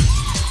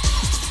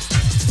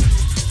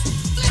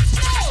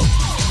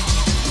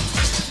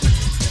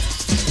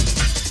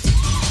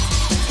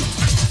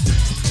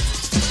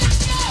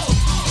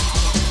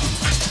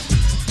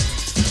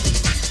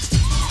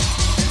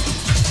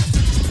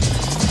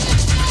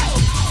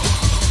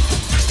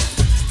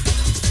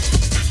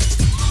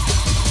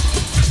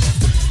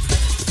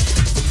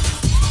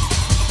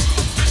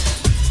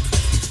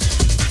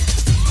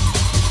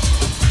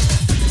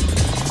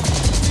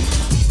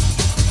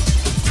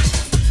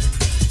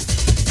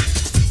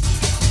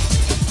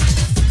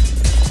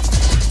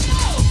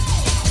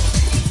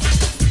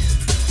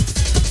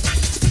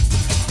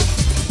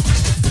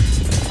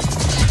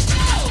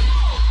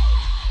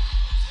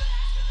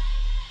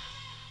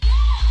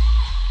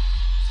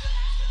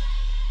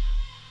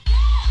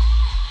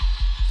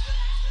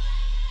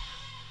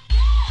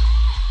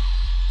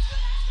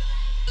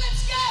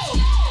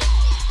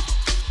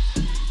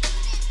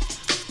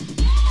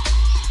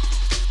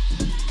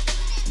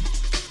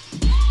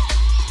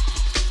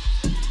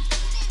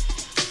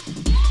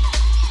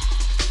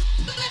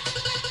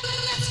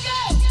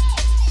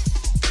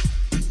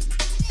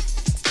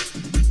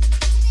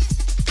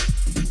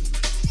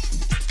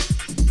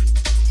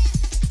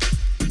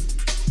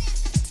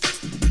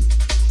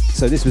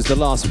 So this was the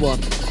last one.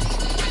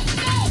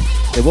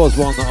 There was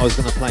one that I was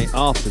going to play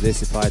after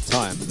this if I had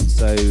time,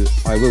 so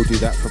I will do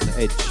that from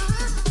the edge.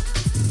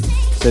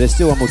 So there's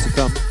still one more to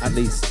come, at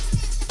least.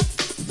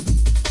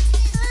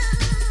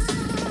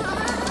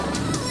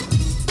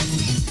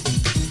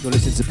 You're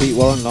listening to Pete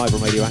Warren live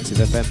on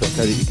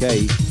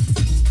radioactivefm.co.uk.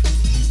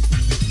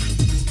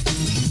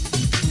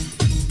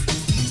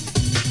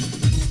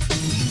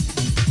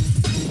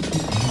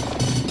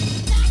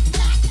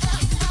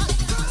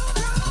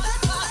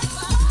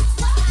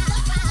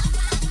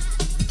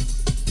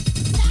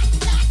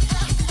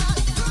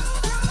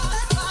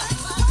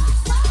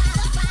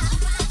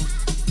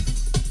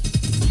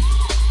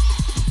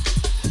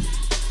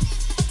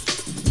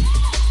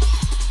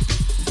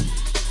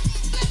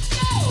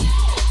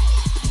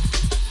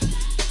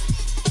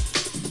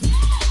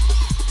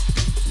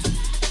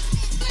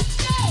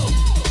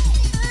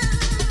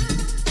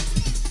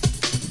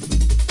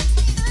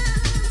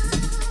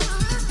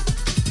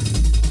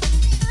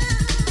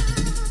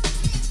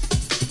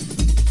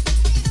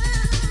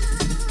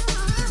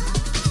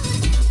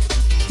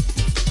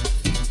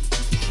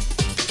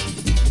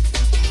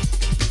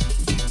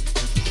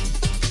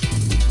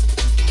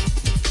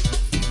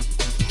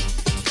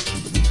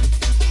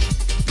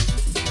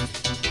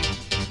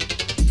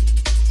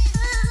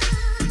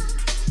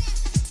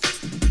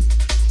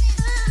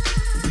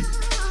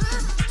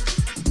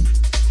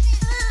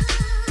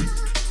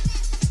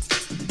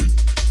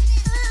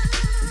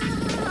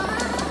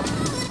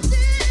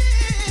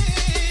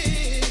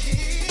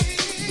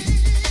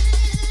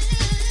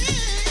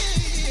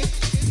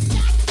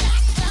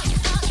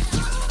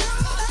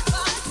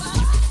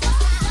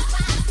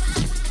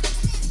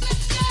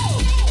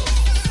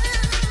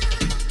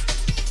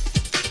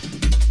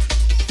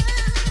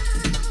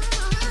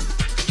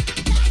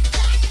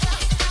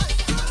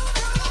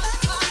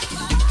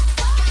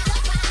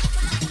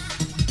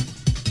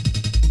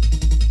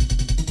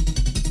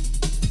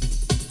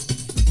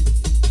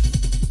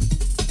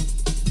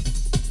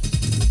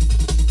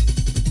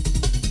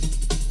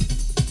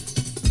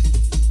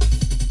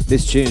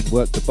 This tune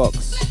worked the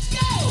box.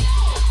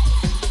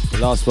 The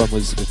last one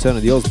was Return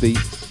of the Ozbeat,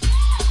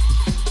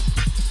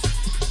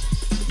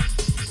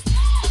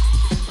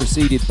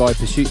 preceded by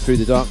Pursuit Through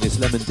the Darkness,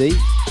 Lemon D,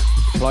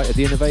 Flight of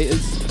the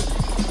Innovators,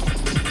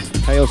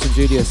 Chaos and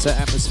Julia, Set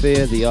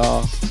Atmosphere, The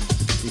R,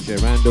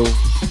 DJ Randall,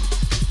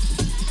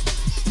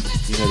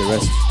 you know the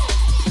rest.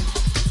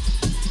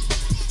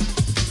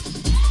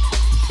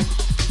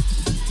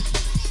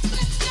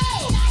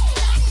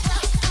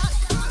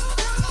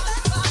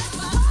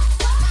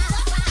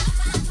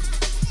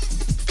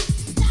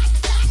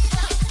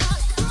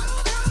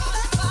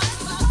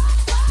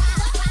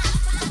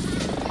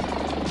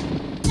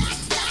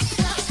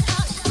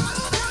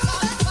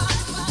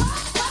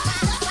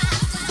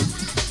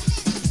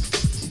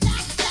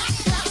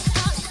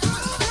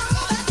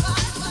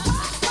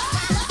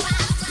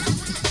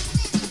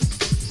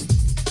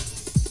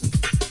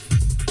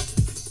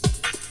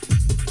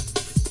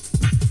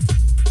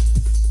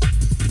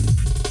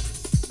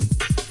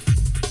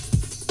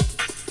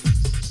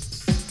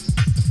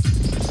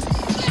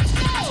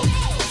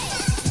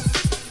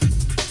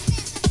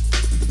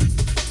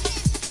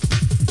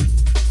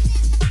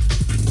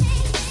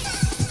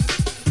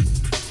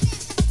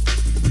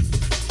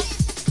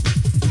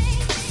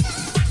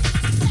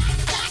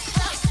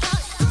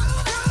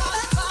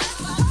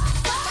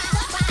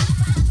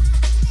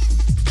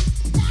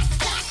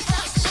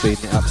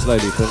 Speeding it up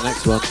slowly for the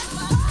next one.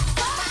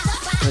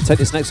 I'm going to take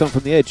this next one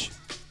from the Edge.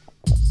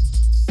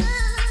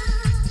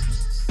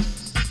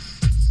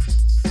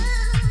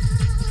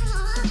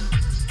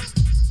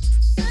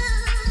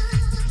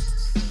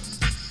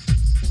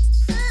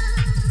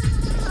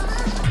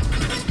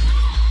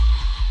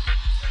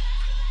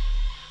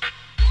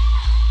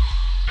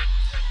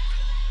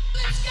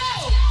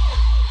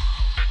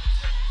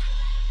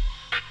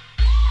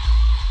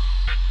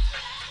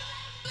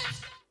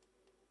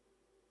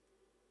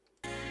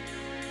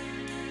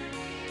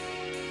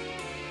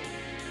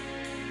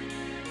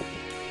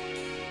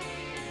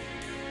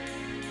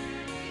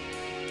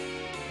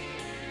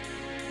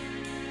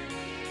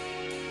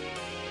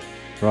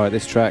 Right,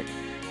 this track,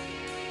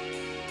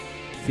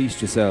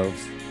 Feast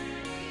Yourselves.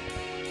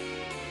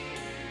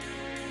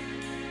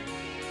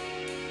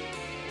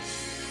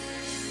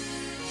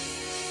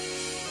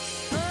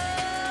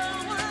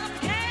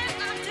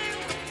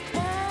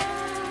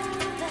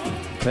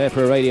 Prepare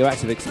for a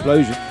radioactive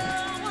explosion.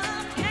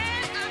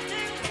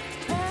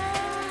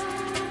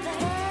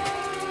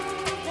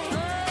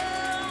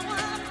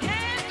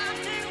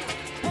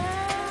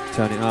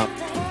 Turn it up.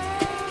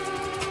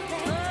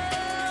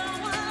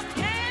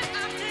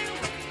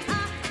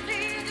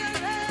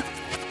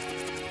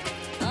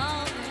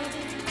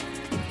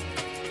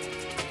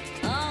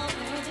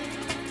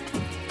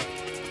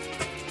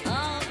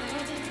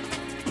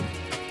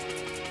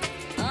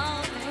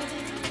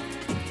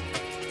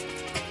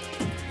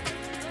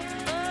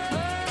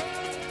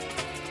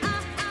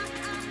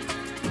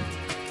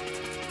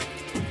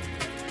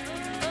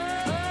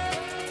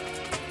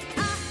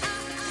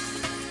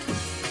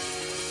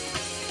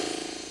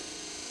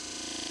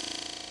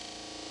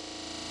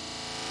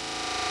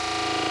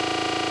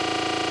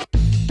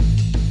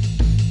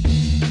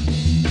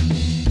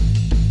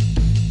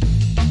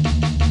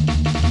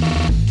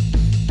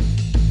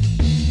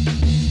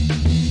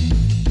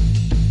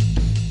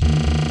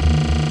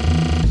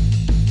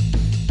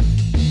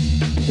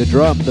 The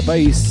drum, the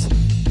bass,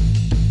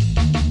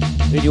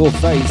 in your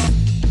face.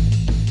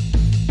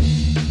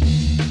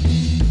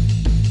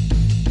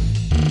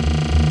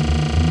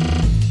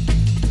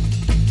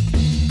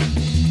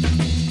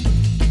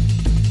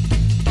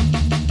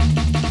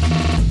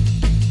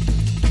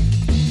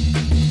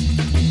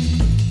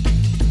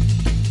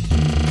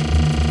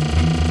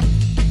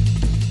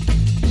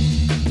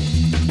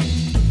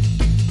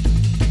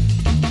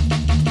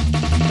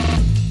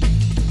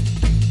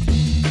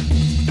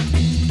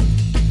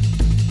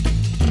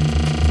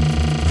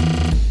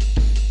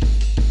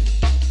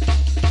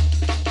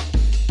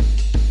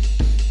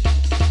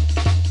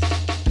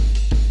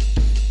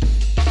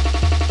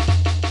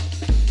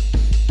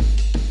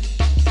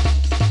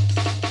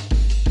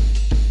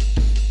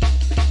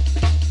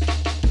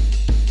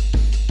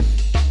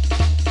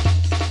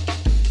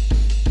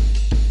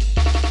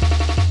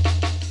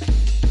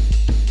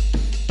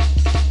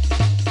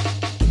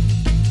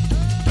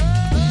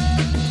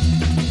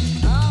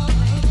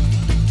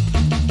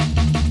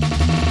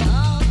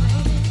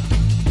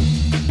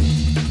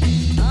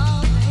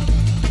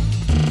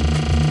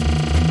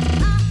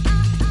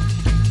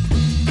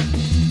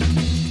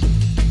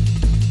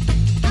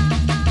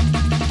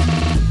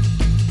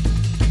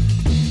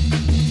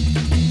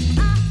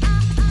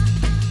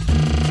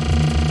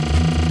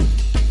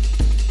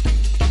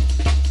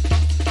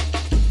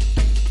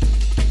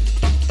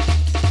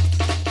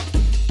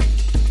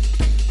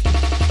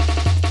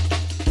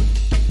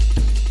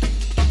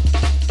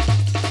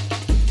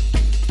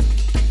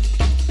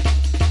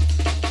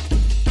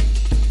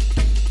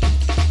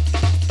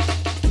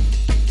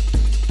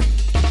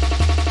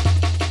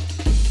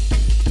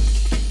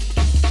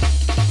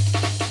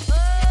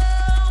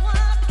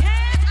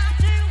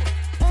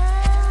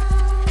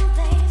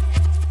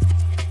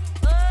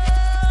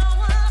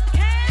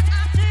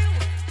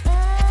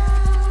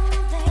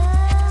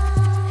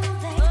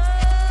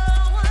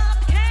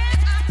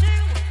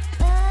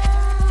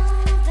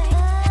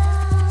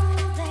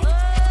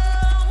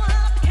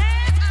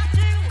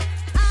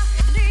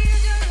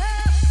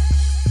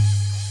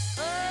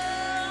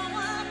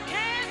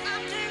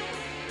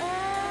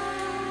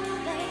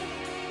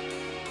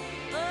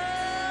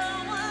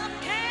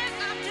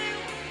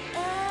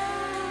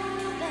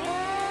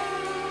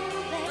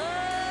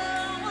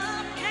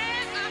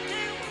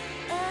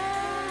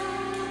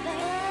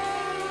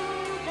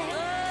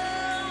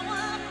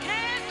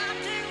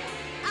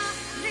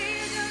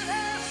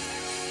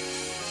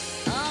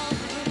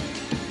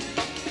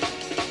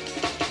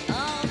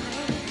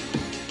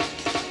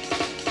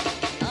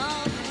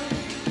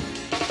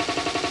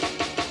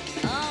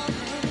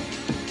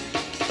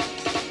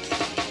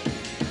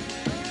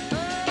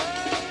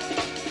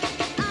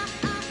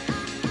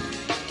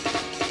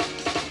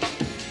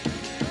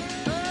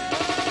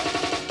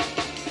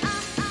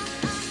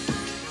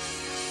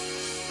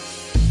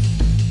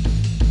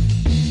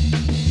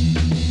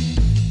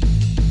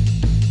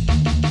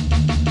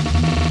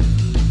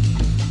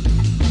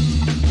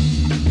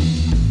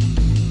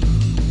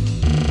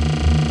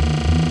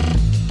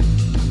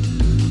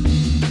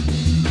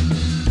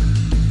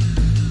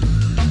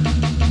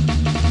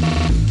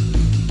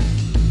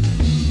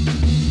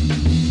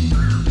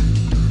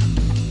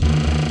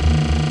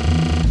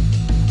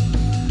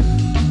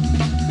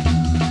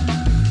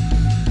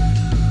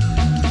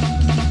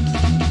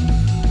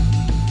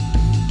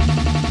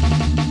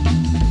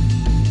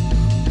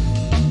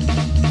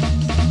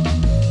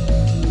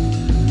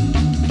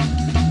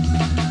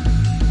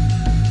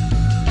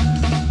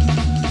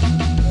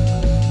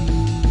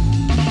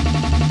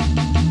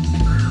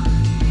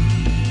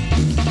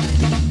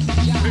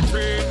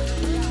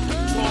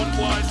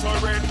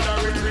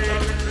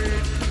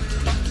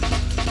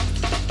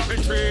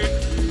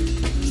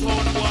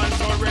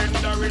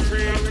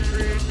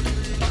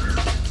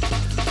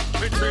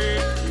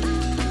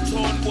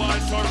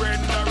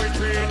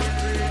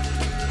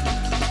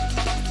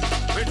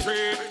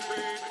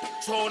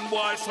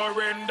 boy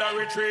surrender,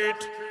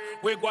 retreat.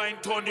 We're going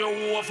to turn you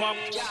over.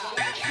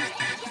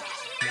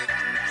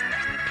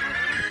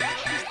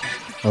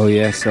 Oh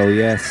yes, oh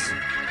yes.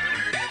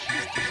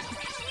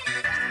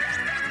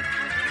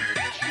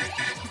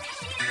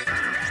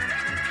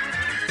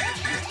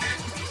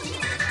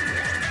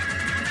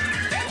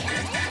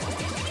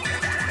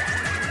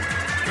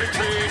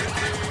 Retreat.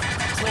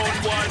 Turn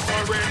boy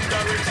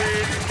surrender,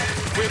 retreat.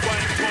 We're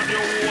going to turn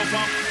you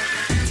over.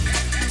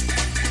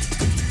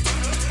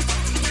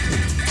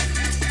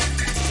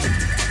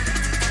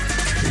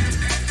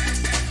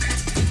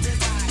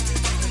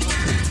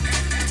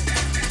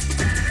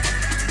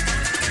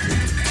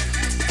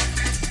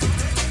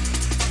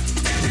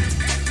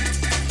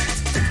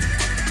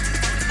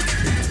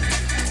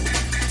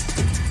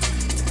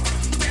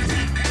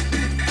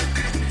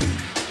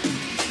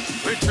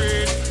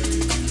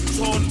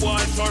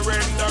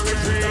 Surrender,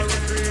 retreat.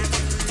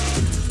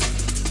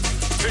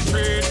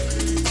 Retreat.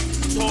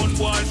 Stone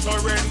wall,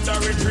 surrender,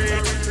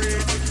 retreat.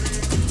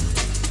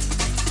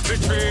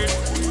 Retreat.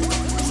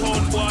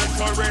 Stone wall,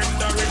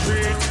 surrender,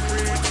 retreat.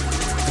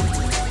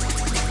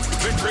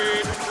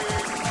 Retreat.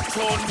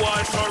 Stone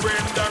wall,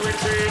 surrender,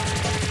 retreat.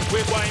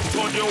 We're going to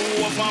turn you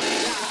over.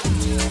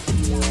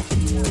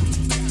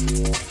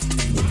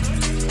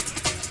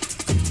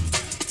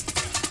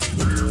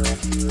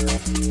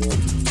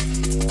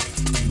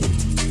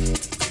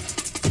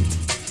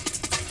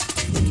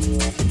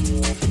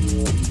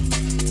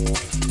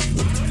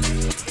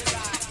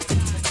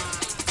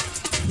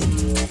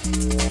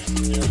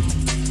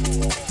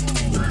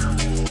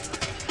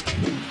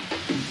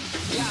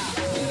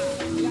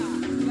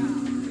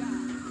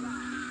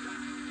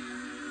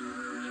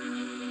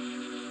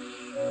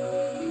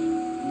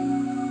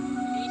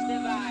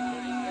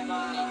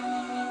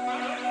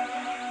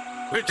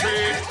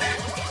 Retreat.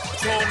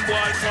 Stone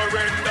wall,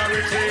 surrender,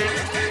 retreat.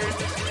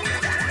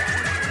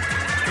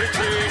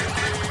 Retreat.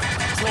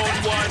 Stone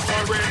wall,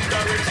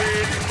 surrender,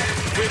 retreat.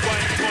 We're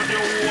going to turn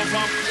you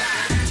over.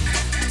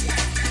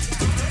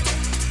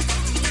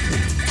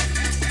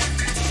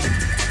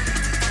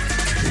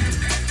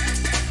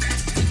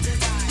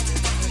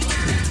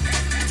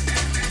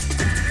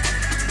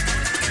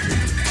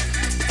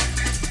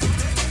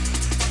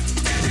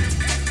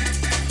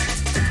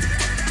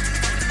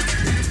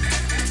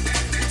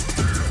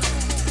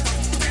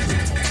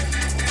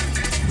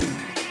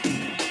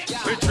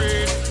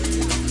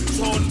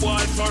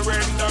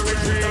 Surrender,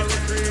 retreat.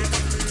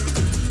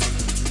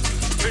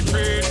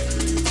 Retreat.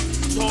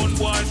 Stone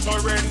wall,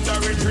 surrender,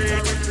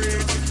 retreat.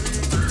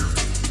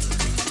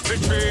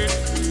 Retreat.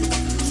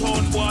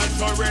 Stone wall,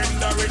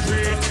 surrender,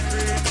 retreat.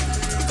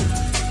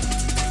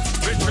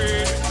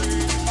 Retreat.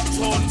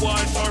 Stone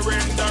wall,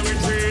 surrender,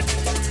 retreat.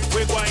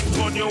 We're going to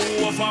turn you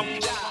over.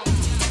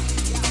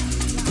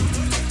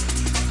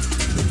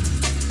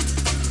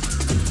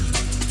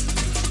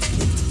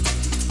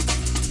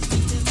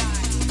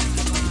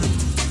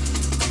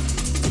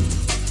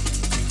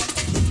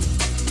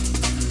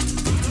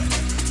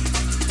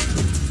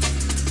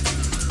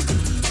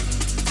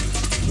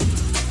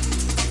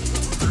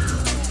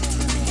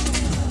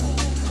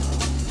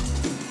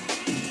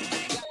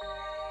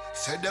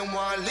 Them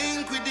want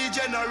link with the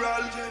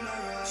general.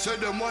 Say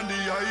them want the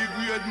high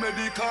grade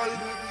medical.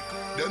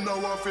 Them now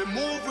want to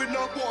move with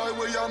no boy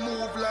where you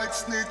move like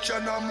snitch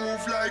and I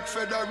move like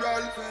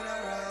federal.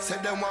 Say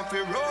them want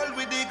to roll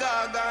with the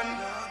gargan.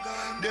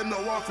 Them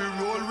now want to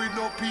roll with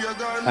no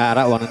pagan.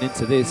 That one and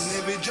into this.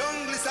 Every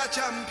jungle is a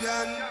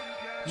champion.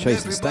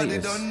 Chasing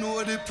Everybody status. don't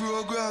know the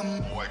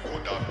program. Boy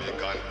could have big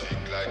and thick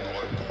like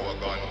Hulk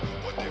Hogan.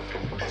 But if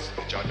in this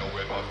bitch I know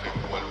where my fit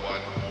well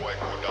one. Boy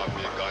could have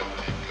big and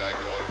thick like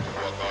Hulk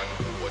Hogan.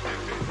 But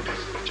if in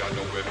this bitch I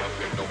know where my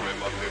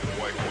fit,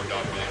 boy could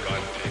have big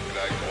and thick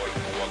like Hulk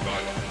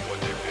Hogan.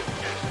 But if in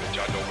this bitch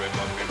I know where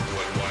my fit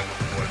well one.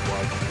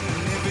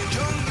 Every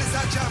jungle is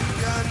a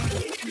champion.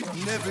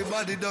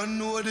 Everybody don't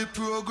know the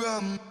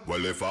program.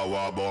 Well, if I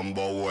were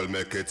bumbo, we'll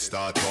make it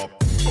start up.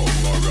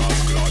 Bumbo rock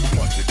clot,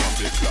 what it up,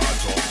 it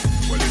clot up.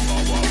 Well, if I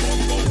were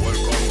bumbo, we'll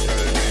come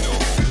tell me no.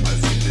 I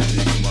see the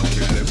big man,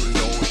 kill level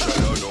no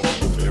shadow no.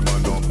 Him a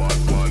no bad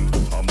man,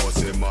 I must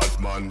say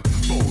madman.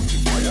 Bounty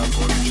fire,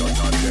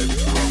 gunshot and dead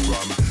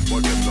program.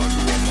 But them not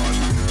woman,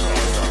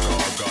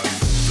 cargan.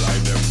 Fly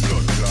them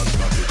blood clots,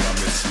 not it a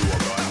miss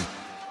slogan.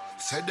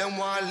 Say them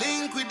want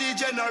link with the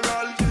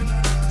general.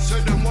 Say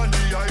them want the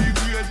high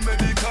grade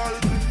medical.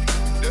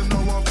 Them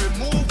now want to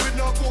move with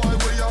no boy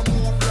where you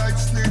move like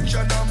snitch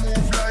and I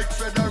move like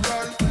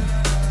federal.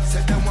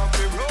 Say them want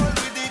to roll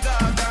with the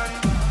gargan.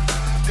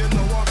 Them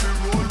now want to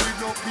roll with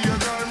no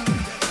pagan.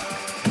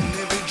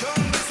 Every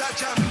jungle is a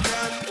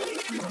champion.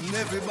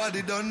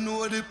 Everybody don't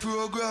know the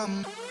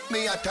program.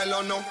 Me a tell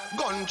you no,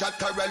 gunja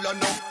Carella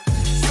no.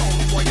 Some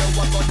boy you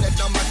walk on dead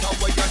no matter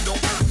where you do.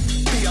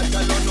 Me a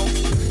tell you no,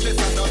 this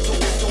a not so.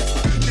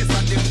 This a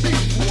the big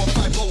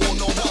 4-5 oh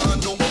no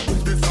no.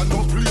 This a no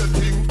play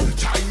thing,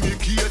 tiny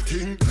key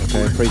thing.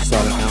 Okay,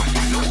 freestyle it now.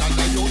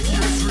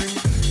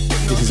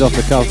 This is off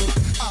the cuff.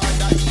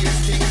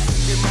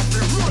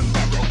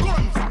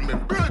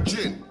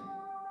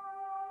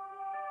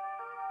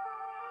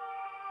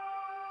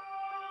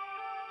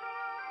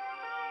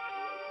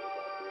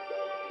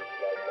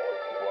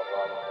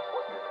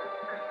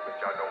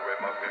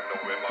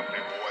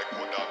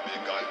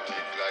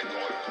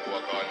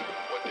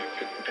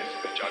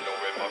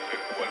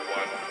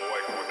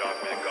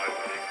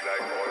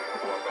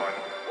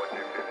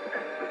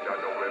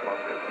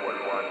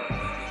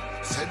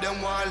 them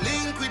want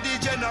link with the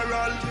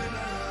general.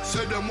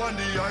 Say them want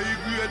the high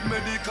grade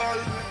medical.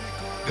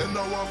 Them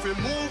now want to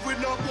move with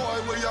no boy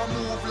where you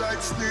move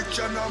like snitch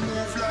and I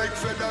move like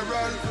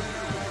federal.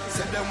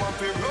 Say them want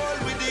to roll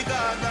with the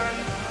garden.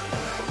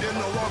 Them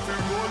now want to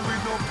roll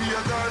with no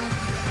pagan.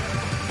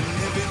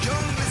 Every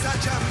jungle is a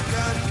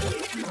champion.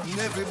 And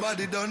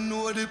everybody don't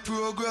know the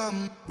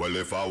program. Well,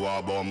 if I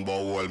want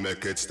bumbo, we'll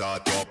make it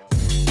start up.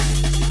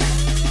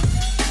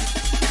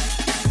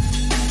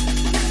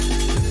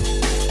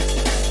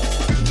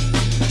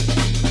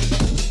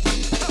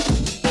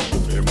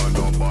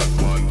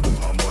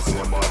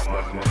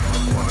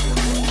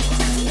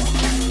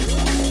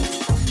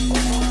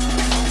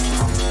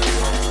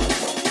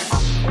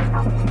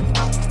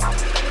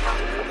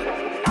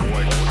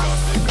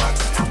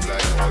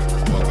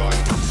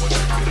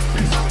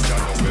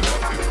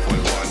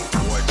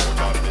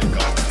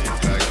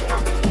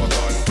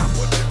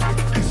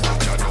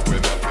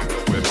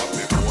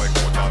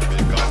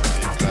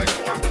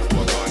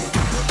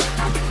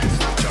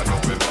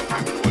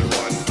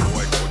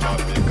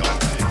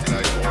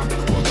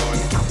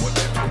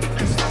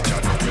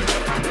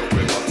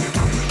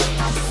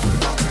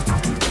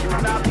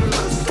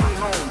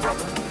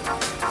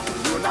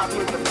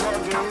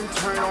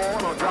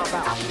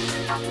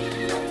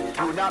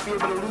 Not be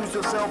able to lose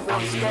yourself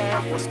on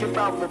Skag or skip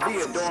out for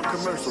beer during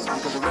commercials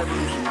because the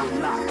revolution will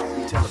not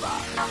be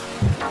televised.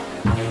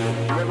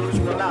 The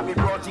revolution will not be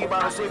brought to you by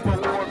the shape of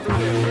War 3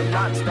 and will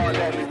not start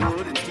Natalie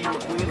Wood and Steve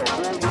McQueen or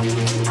Bull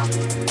Wood.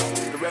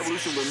 The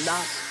revolution will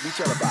not be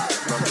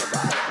televised.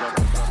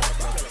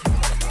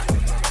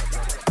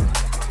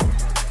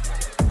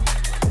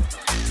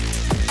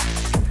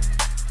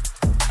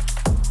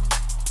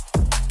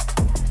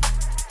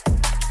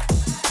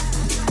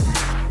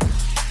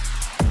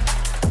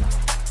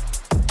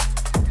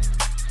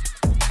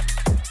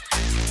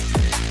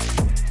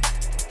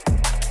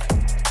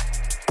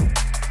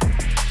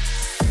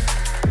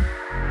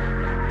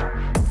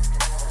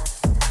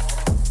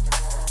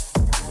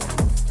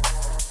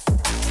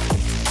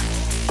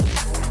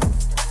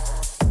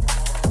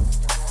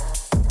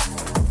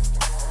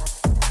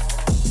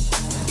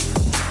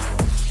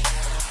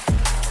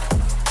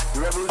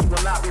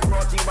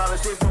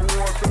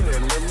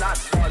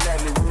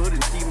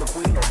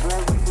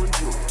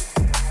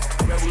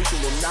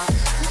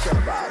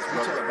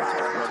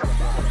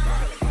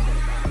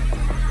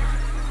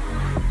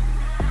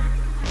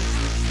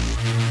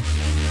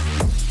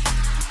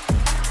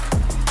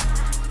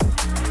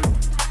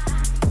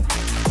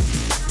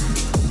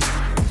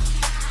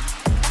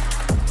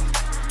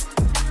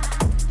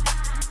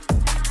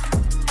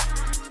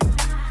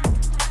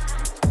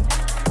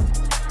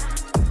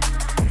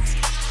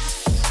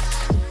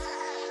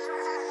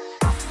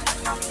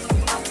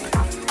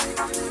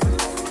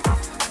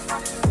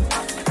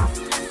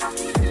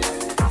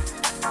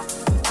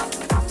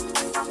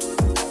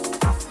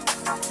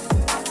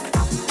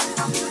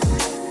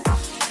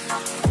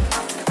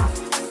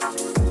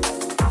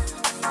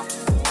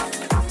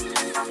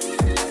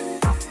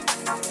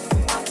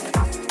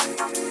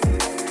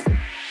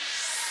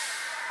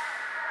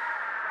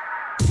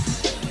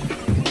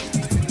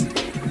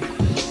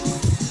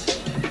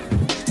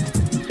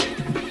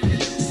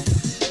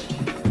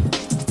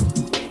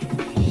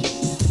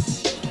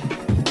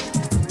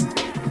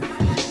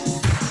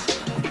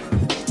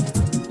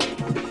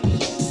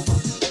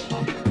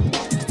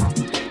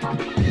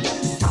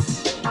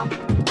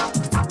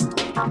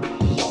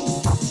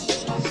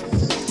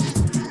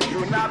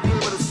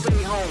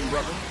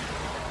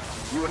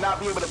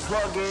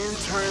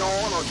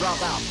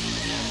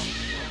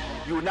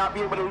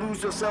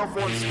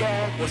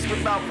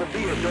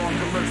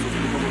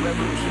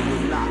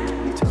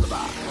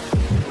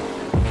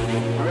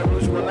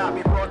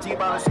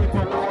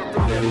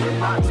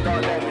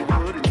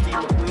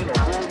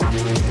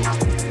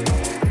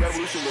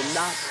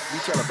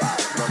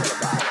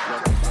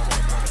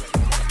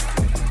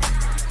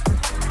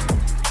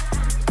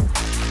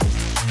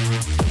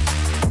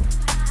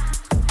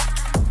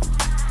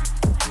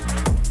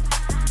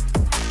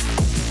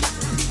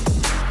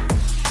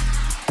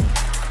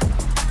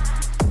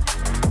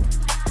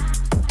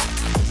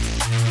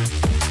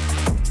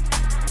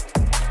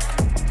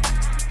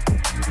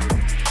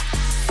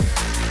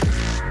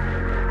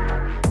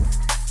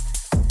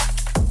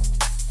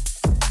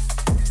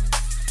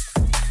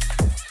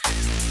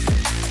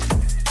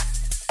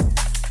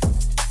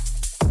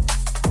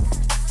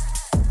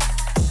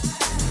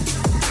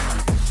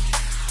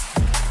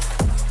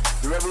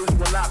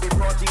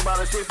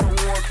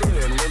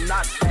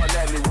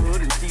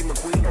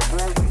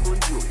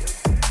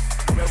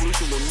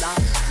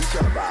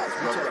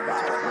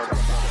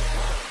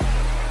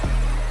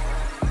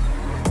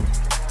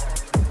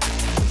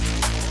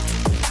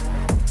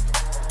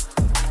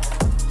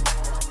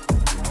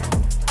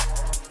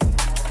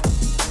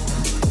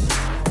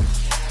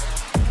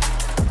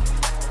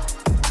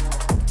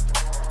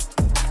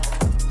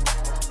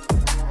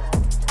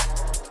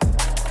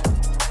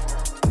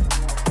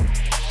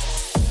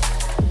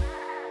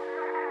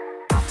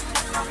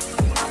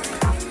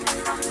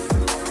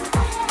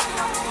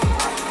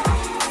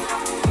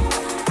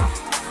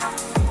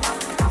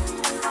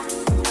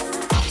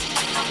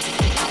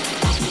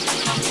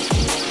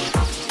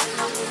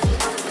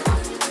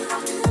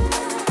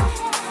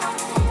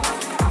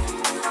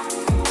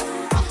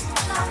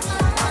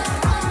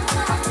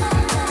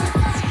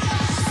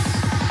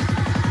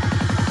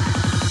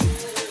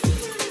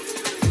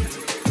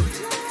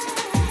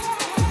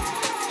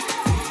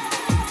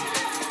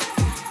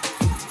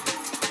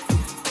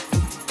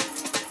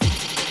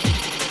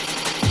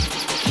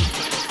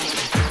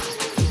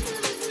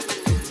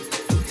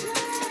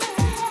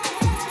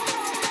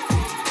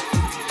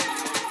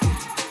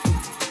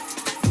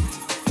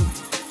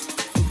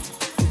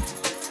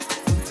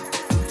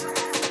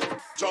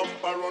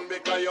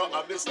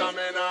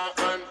 stamina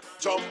and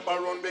jump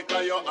around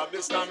because you have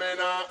the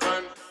stamina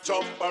and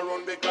jump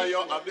around because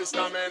you have the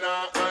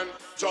stamina and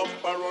jump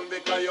around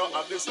because you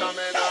have the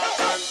stamina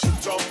and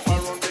jump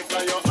around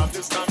because you have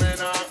the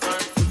stamina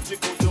and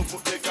tick out your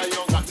foot because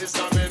you got the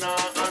stamina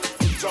and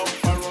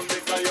jump around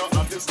because you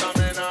have the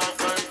stamina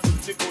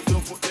and tick out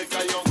your foot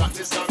because you got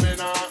the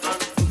stamina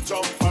and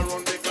jump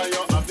around because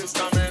you have the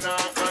stamina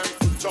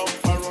and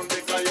jump around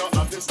because you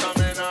have the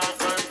stamina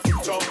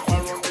and jump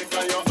around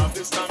because you have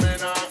the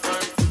stamina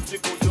and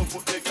tick out your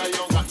foot because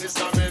you got the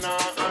stamina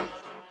and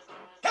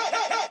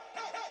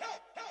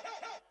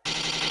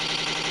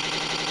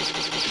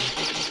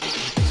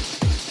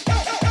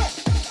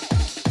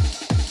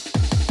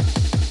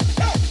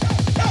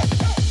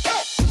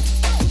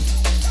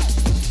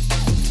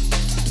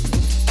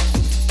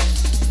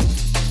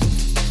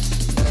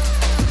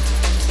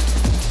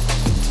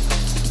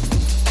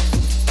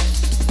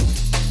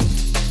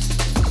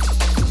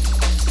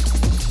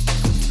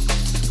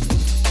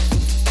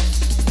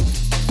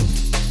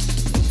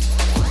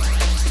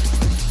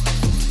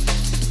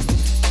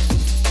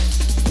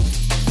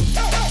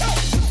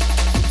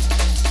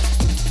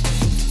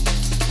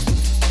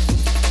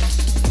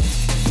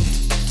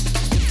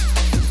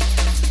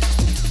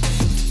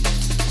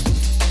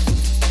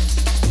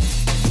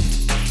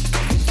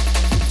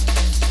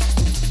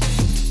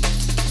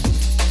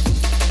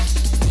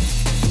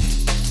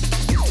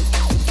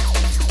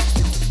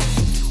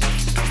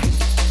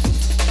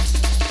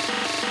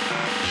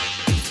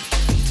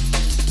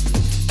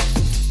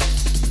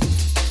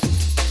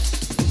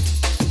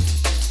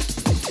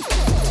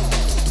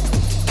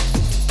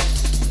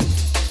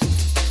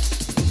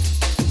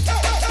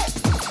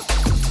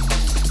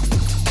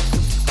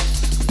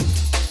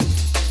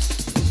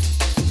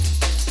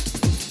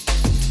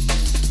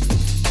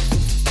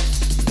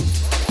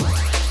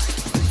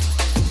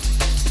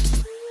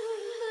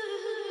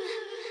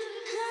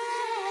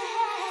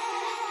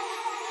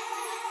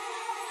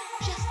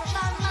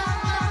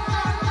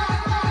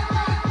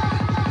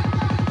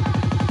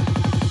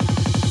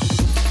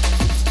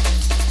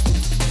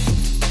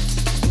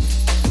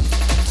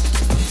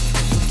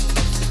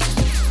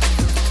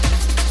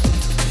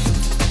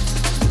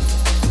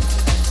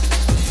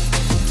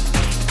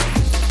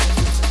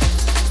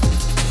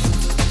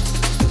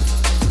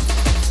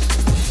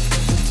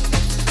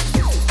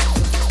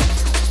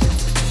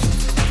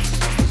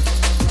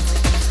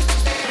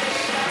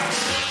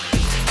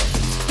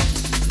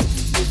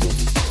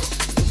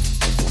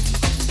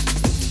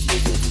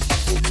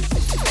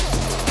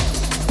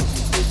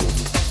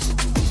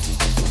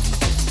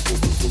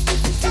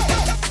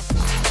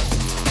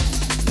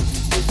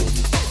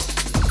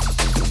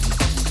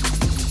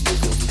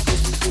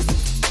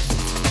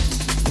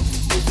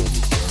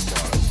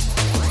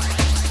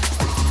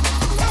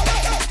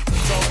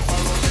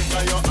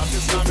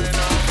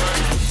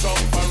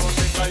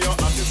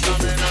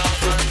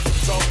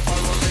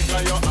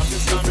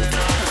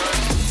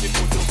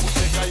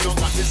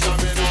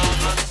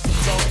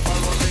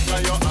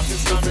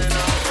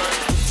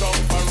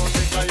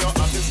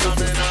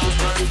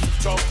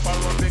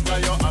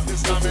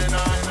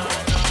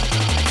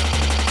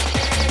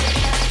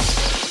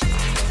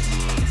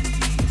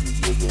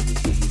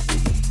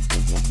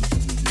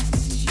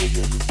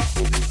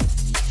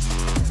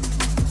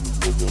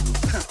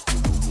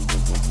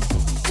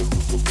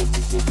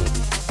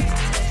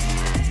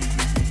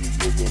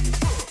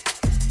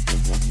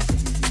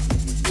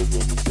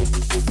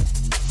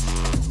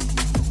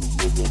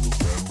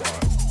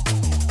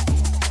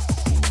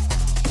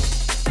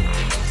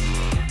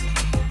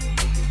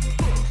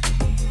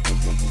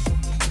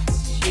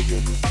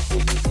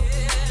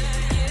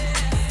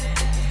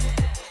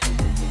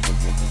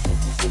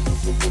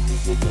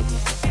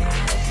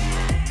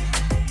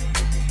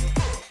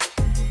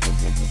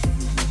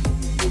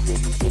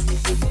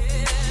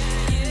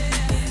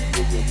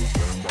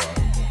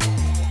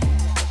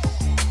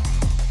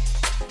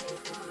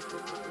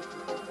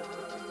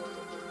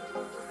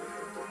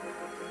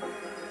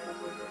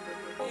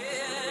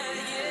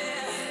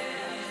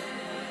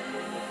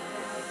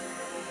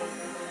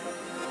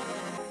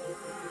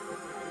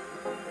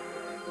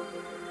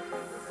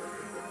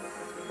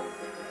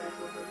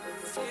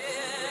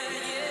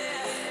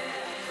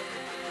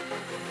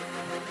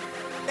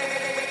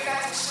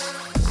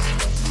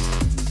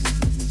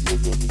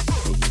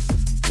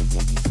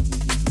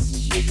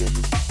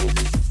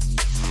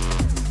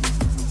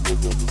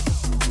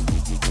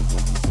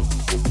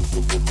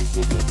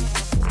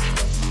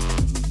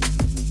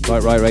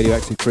Right,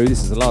 Radioactive crew,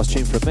 this is the last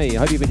tune from me. I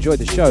hope you've enjoyed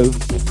the show.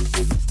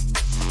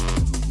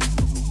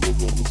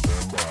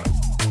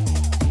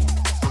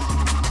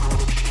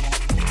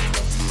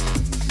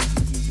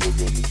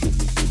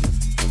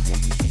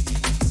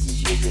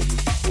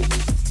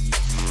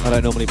 I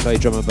don't normally play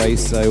drum and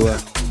bass, so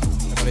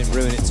I didn't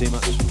ruin it too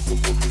much.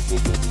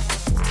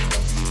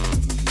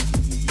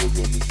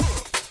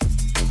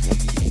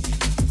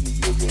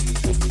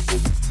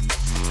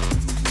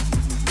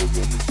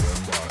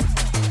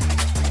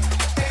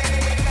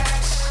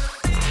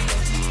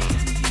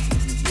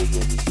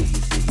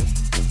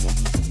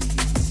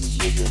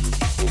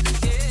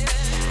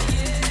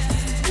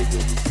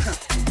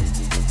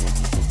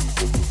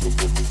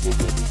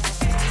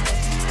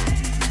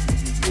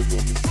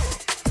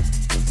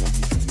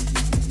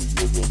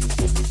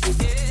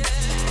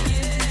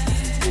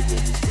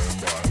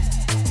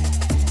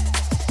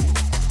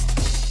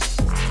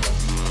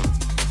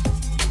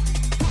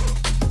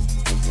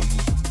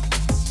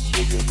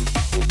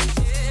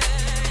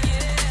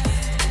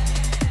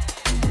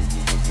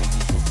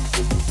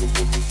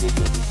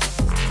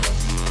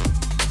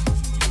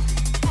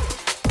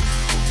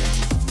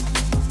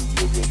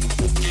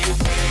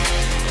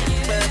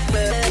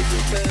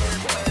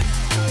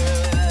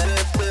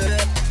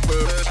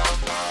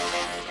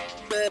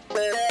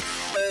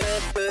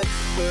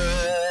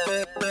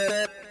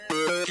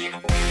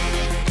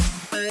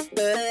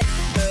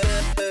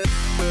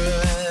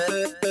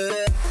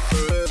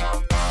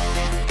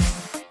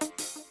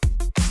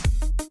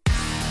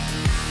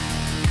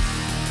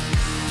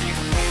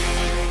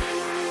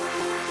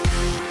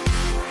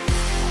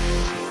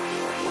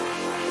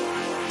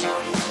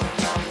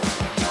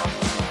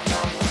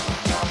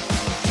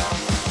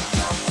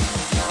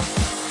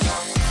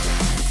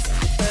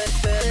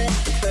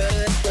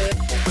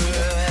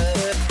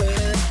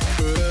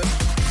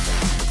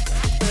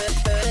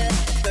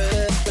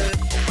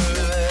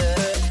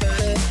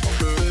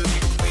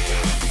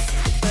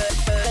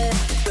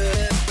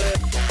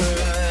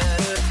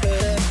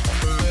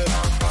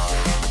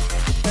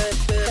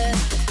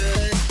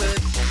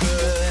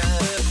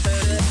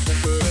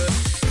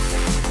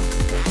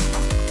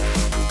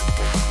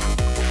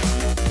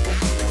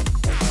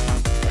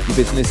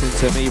 You've been listening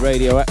to me, you've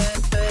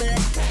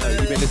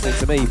been listening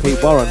to me,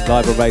 Pete Warren,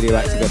 live on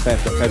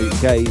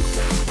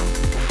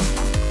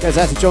radioactivefm.co.uk. Goes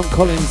out to John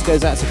Collins,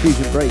 goes out to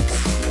Fusion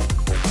Breaks,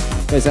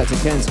 goes out to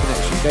Ken's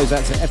Connection, goes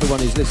out to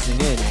everyone who's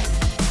listening in.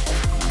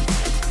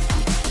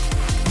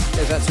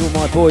 Goes out to all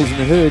my boys in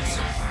the hood.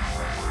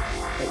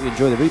 Hope you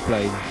enjoy the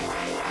replay.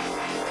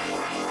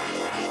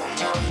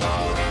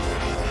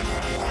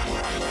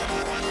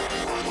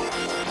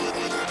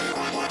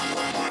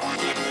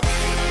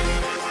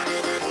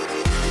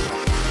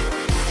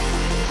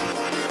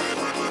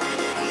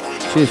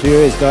 Cheers for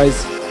your ears,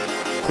 guys.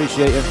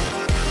 Appreciate it.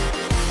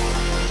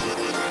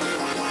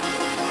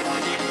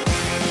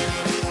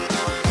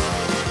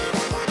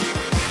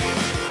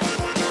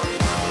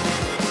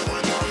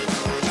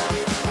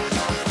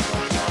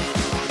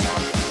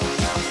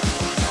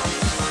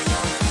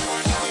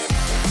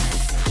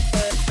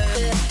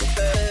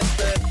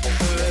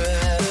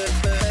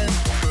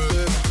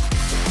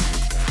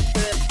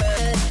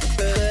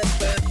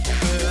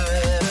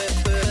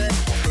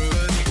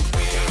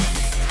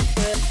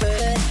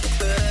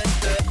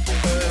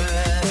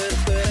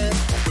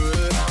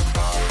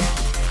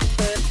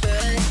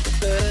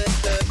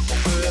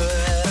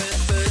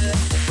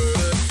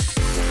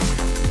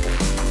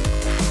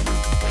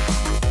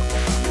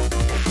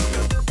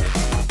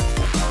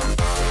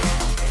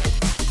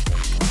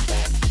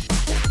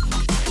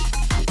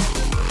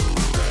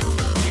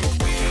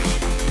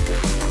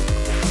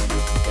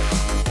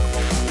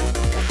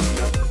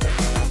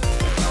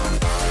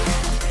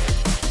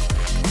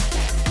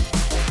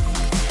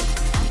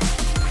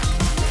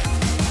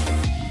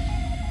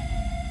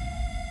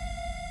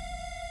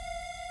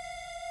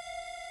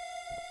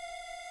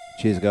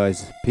 Cheers,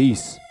 guys.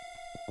 Peace.